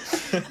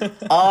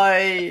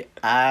 I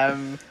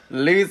am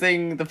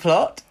losing the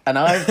plot, and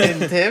I've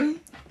been Tim.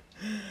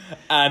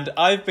 And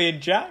I've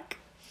been Jack.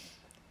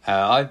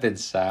 I've been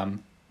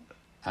Sam.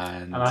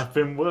 And I've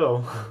been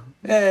Will.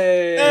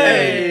 hey!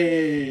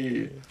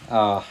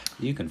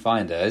 You can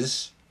find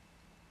us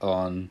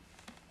on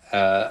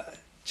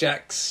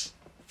Jack's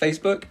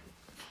Facebook,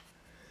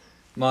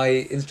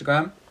 my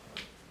Instagram,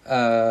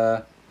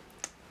 at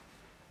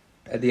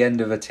the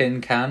end of a tin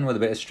can with a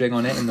bit of string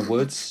on it in the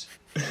woods,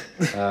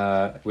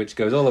 which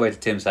goes all the way to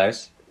Tim's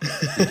house.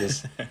 You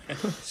just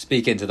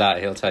speak into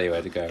that, he'll tell you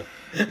where to go.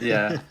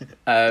 Yeah.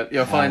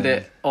 You'll find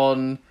it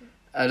on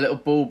a little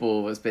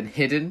ball that's been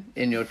hidden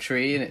in your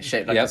tree, and it's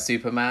shaped like a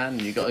Superman,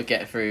 and you've got to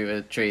get through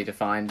a tree to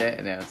find it,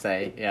 and it'll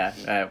say,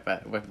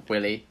 with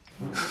Willie.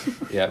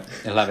 Yep,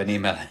 he'll have an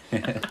email.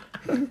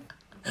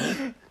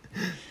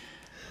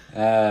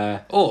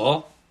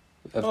 Or,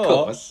 of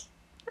course,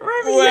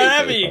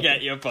 wherever you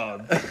get your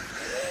pod.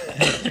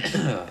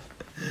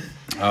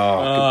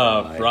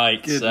 Oh,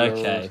 right, Good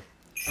okay.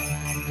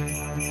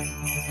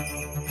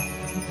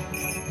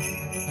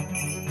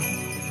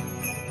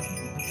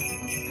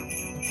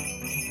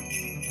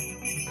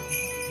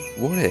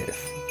 What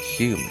if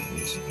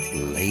humans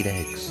laid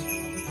eggs?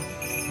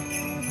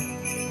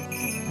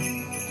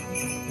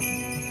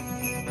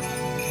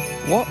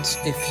 What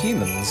if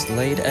humans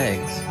laid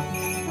eggs?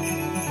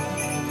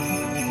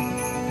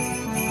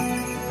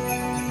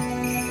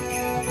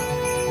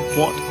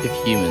 What if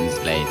humans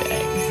laid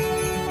eggs?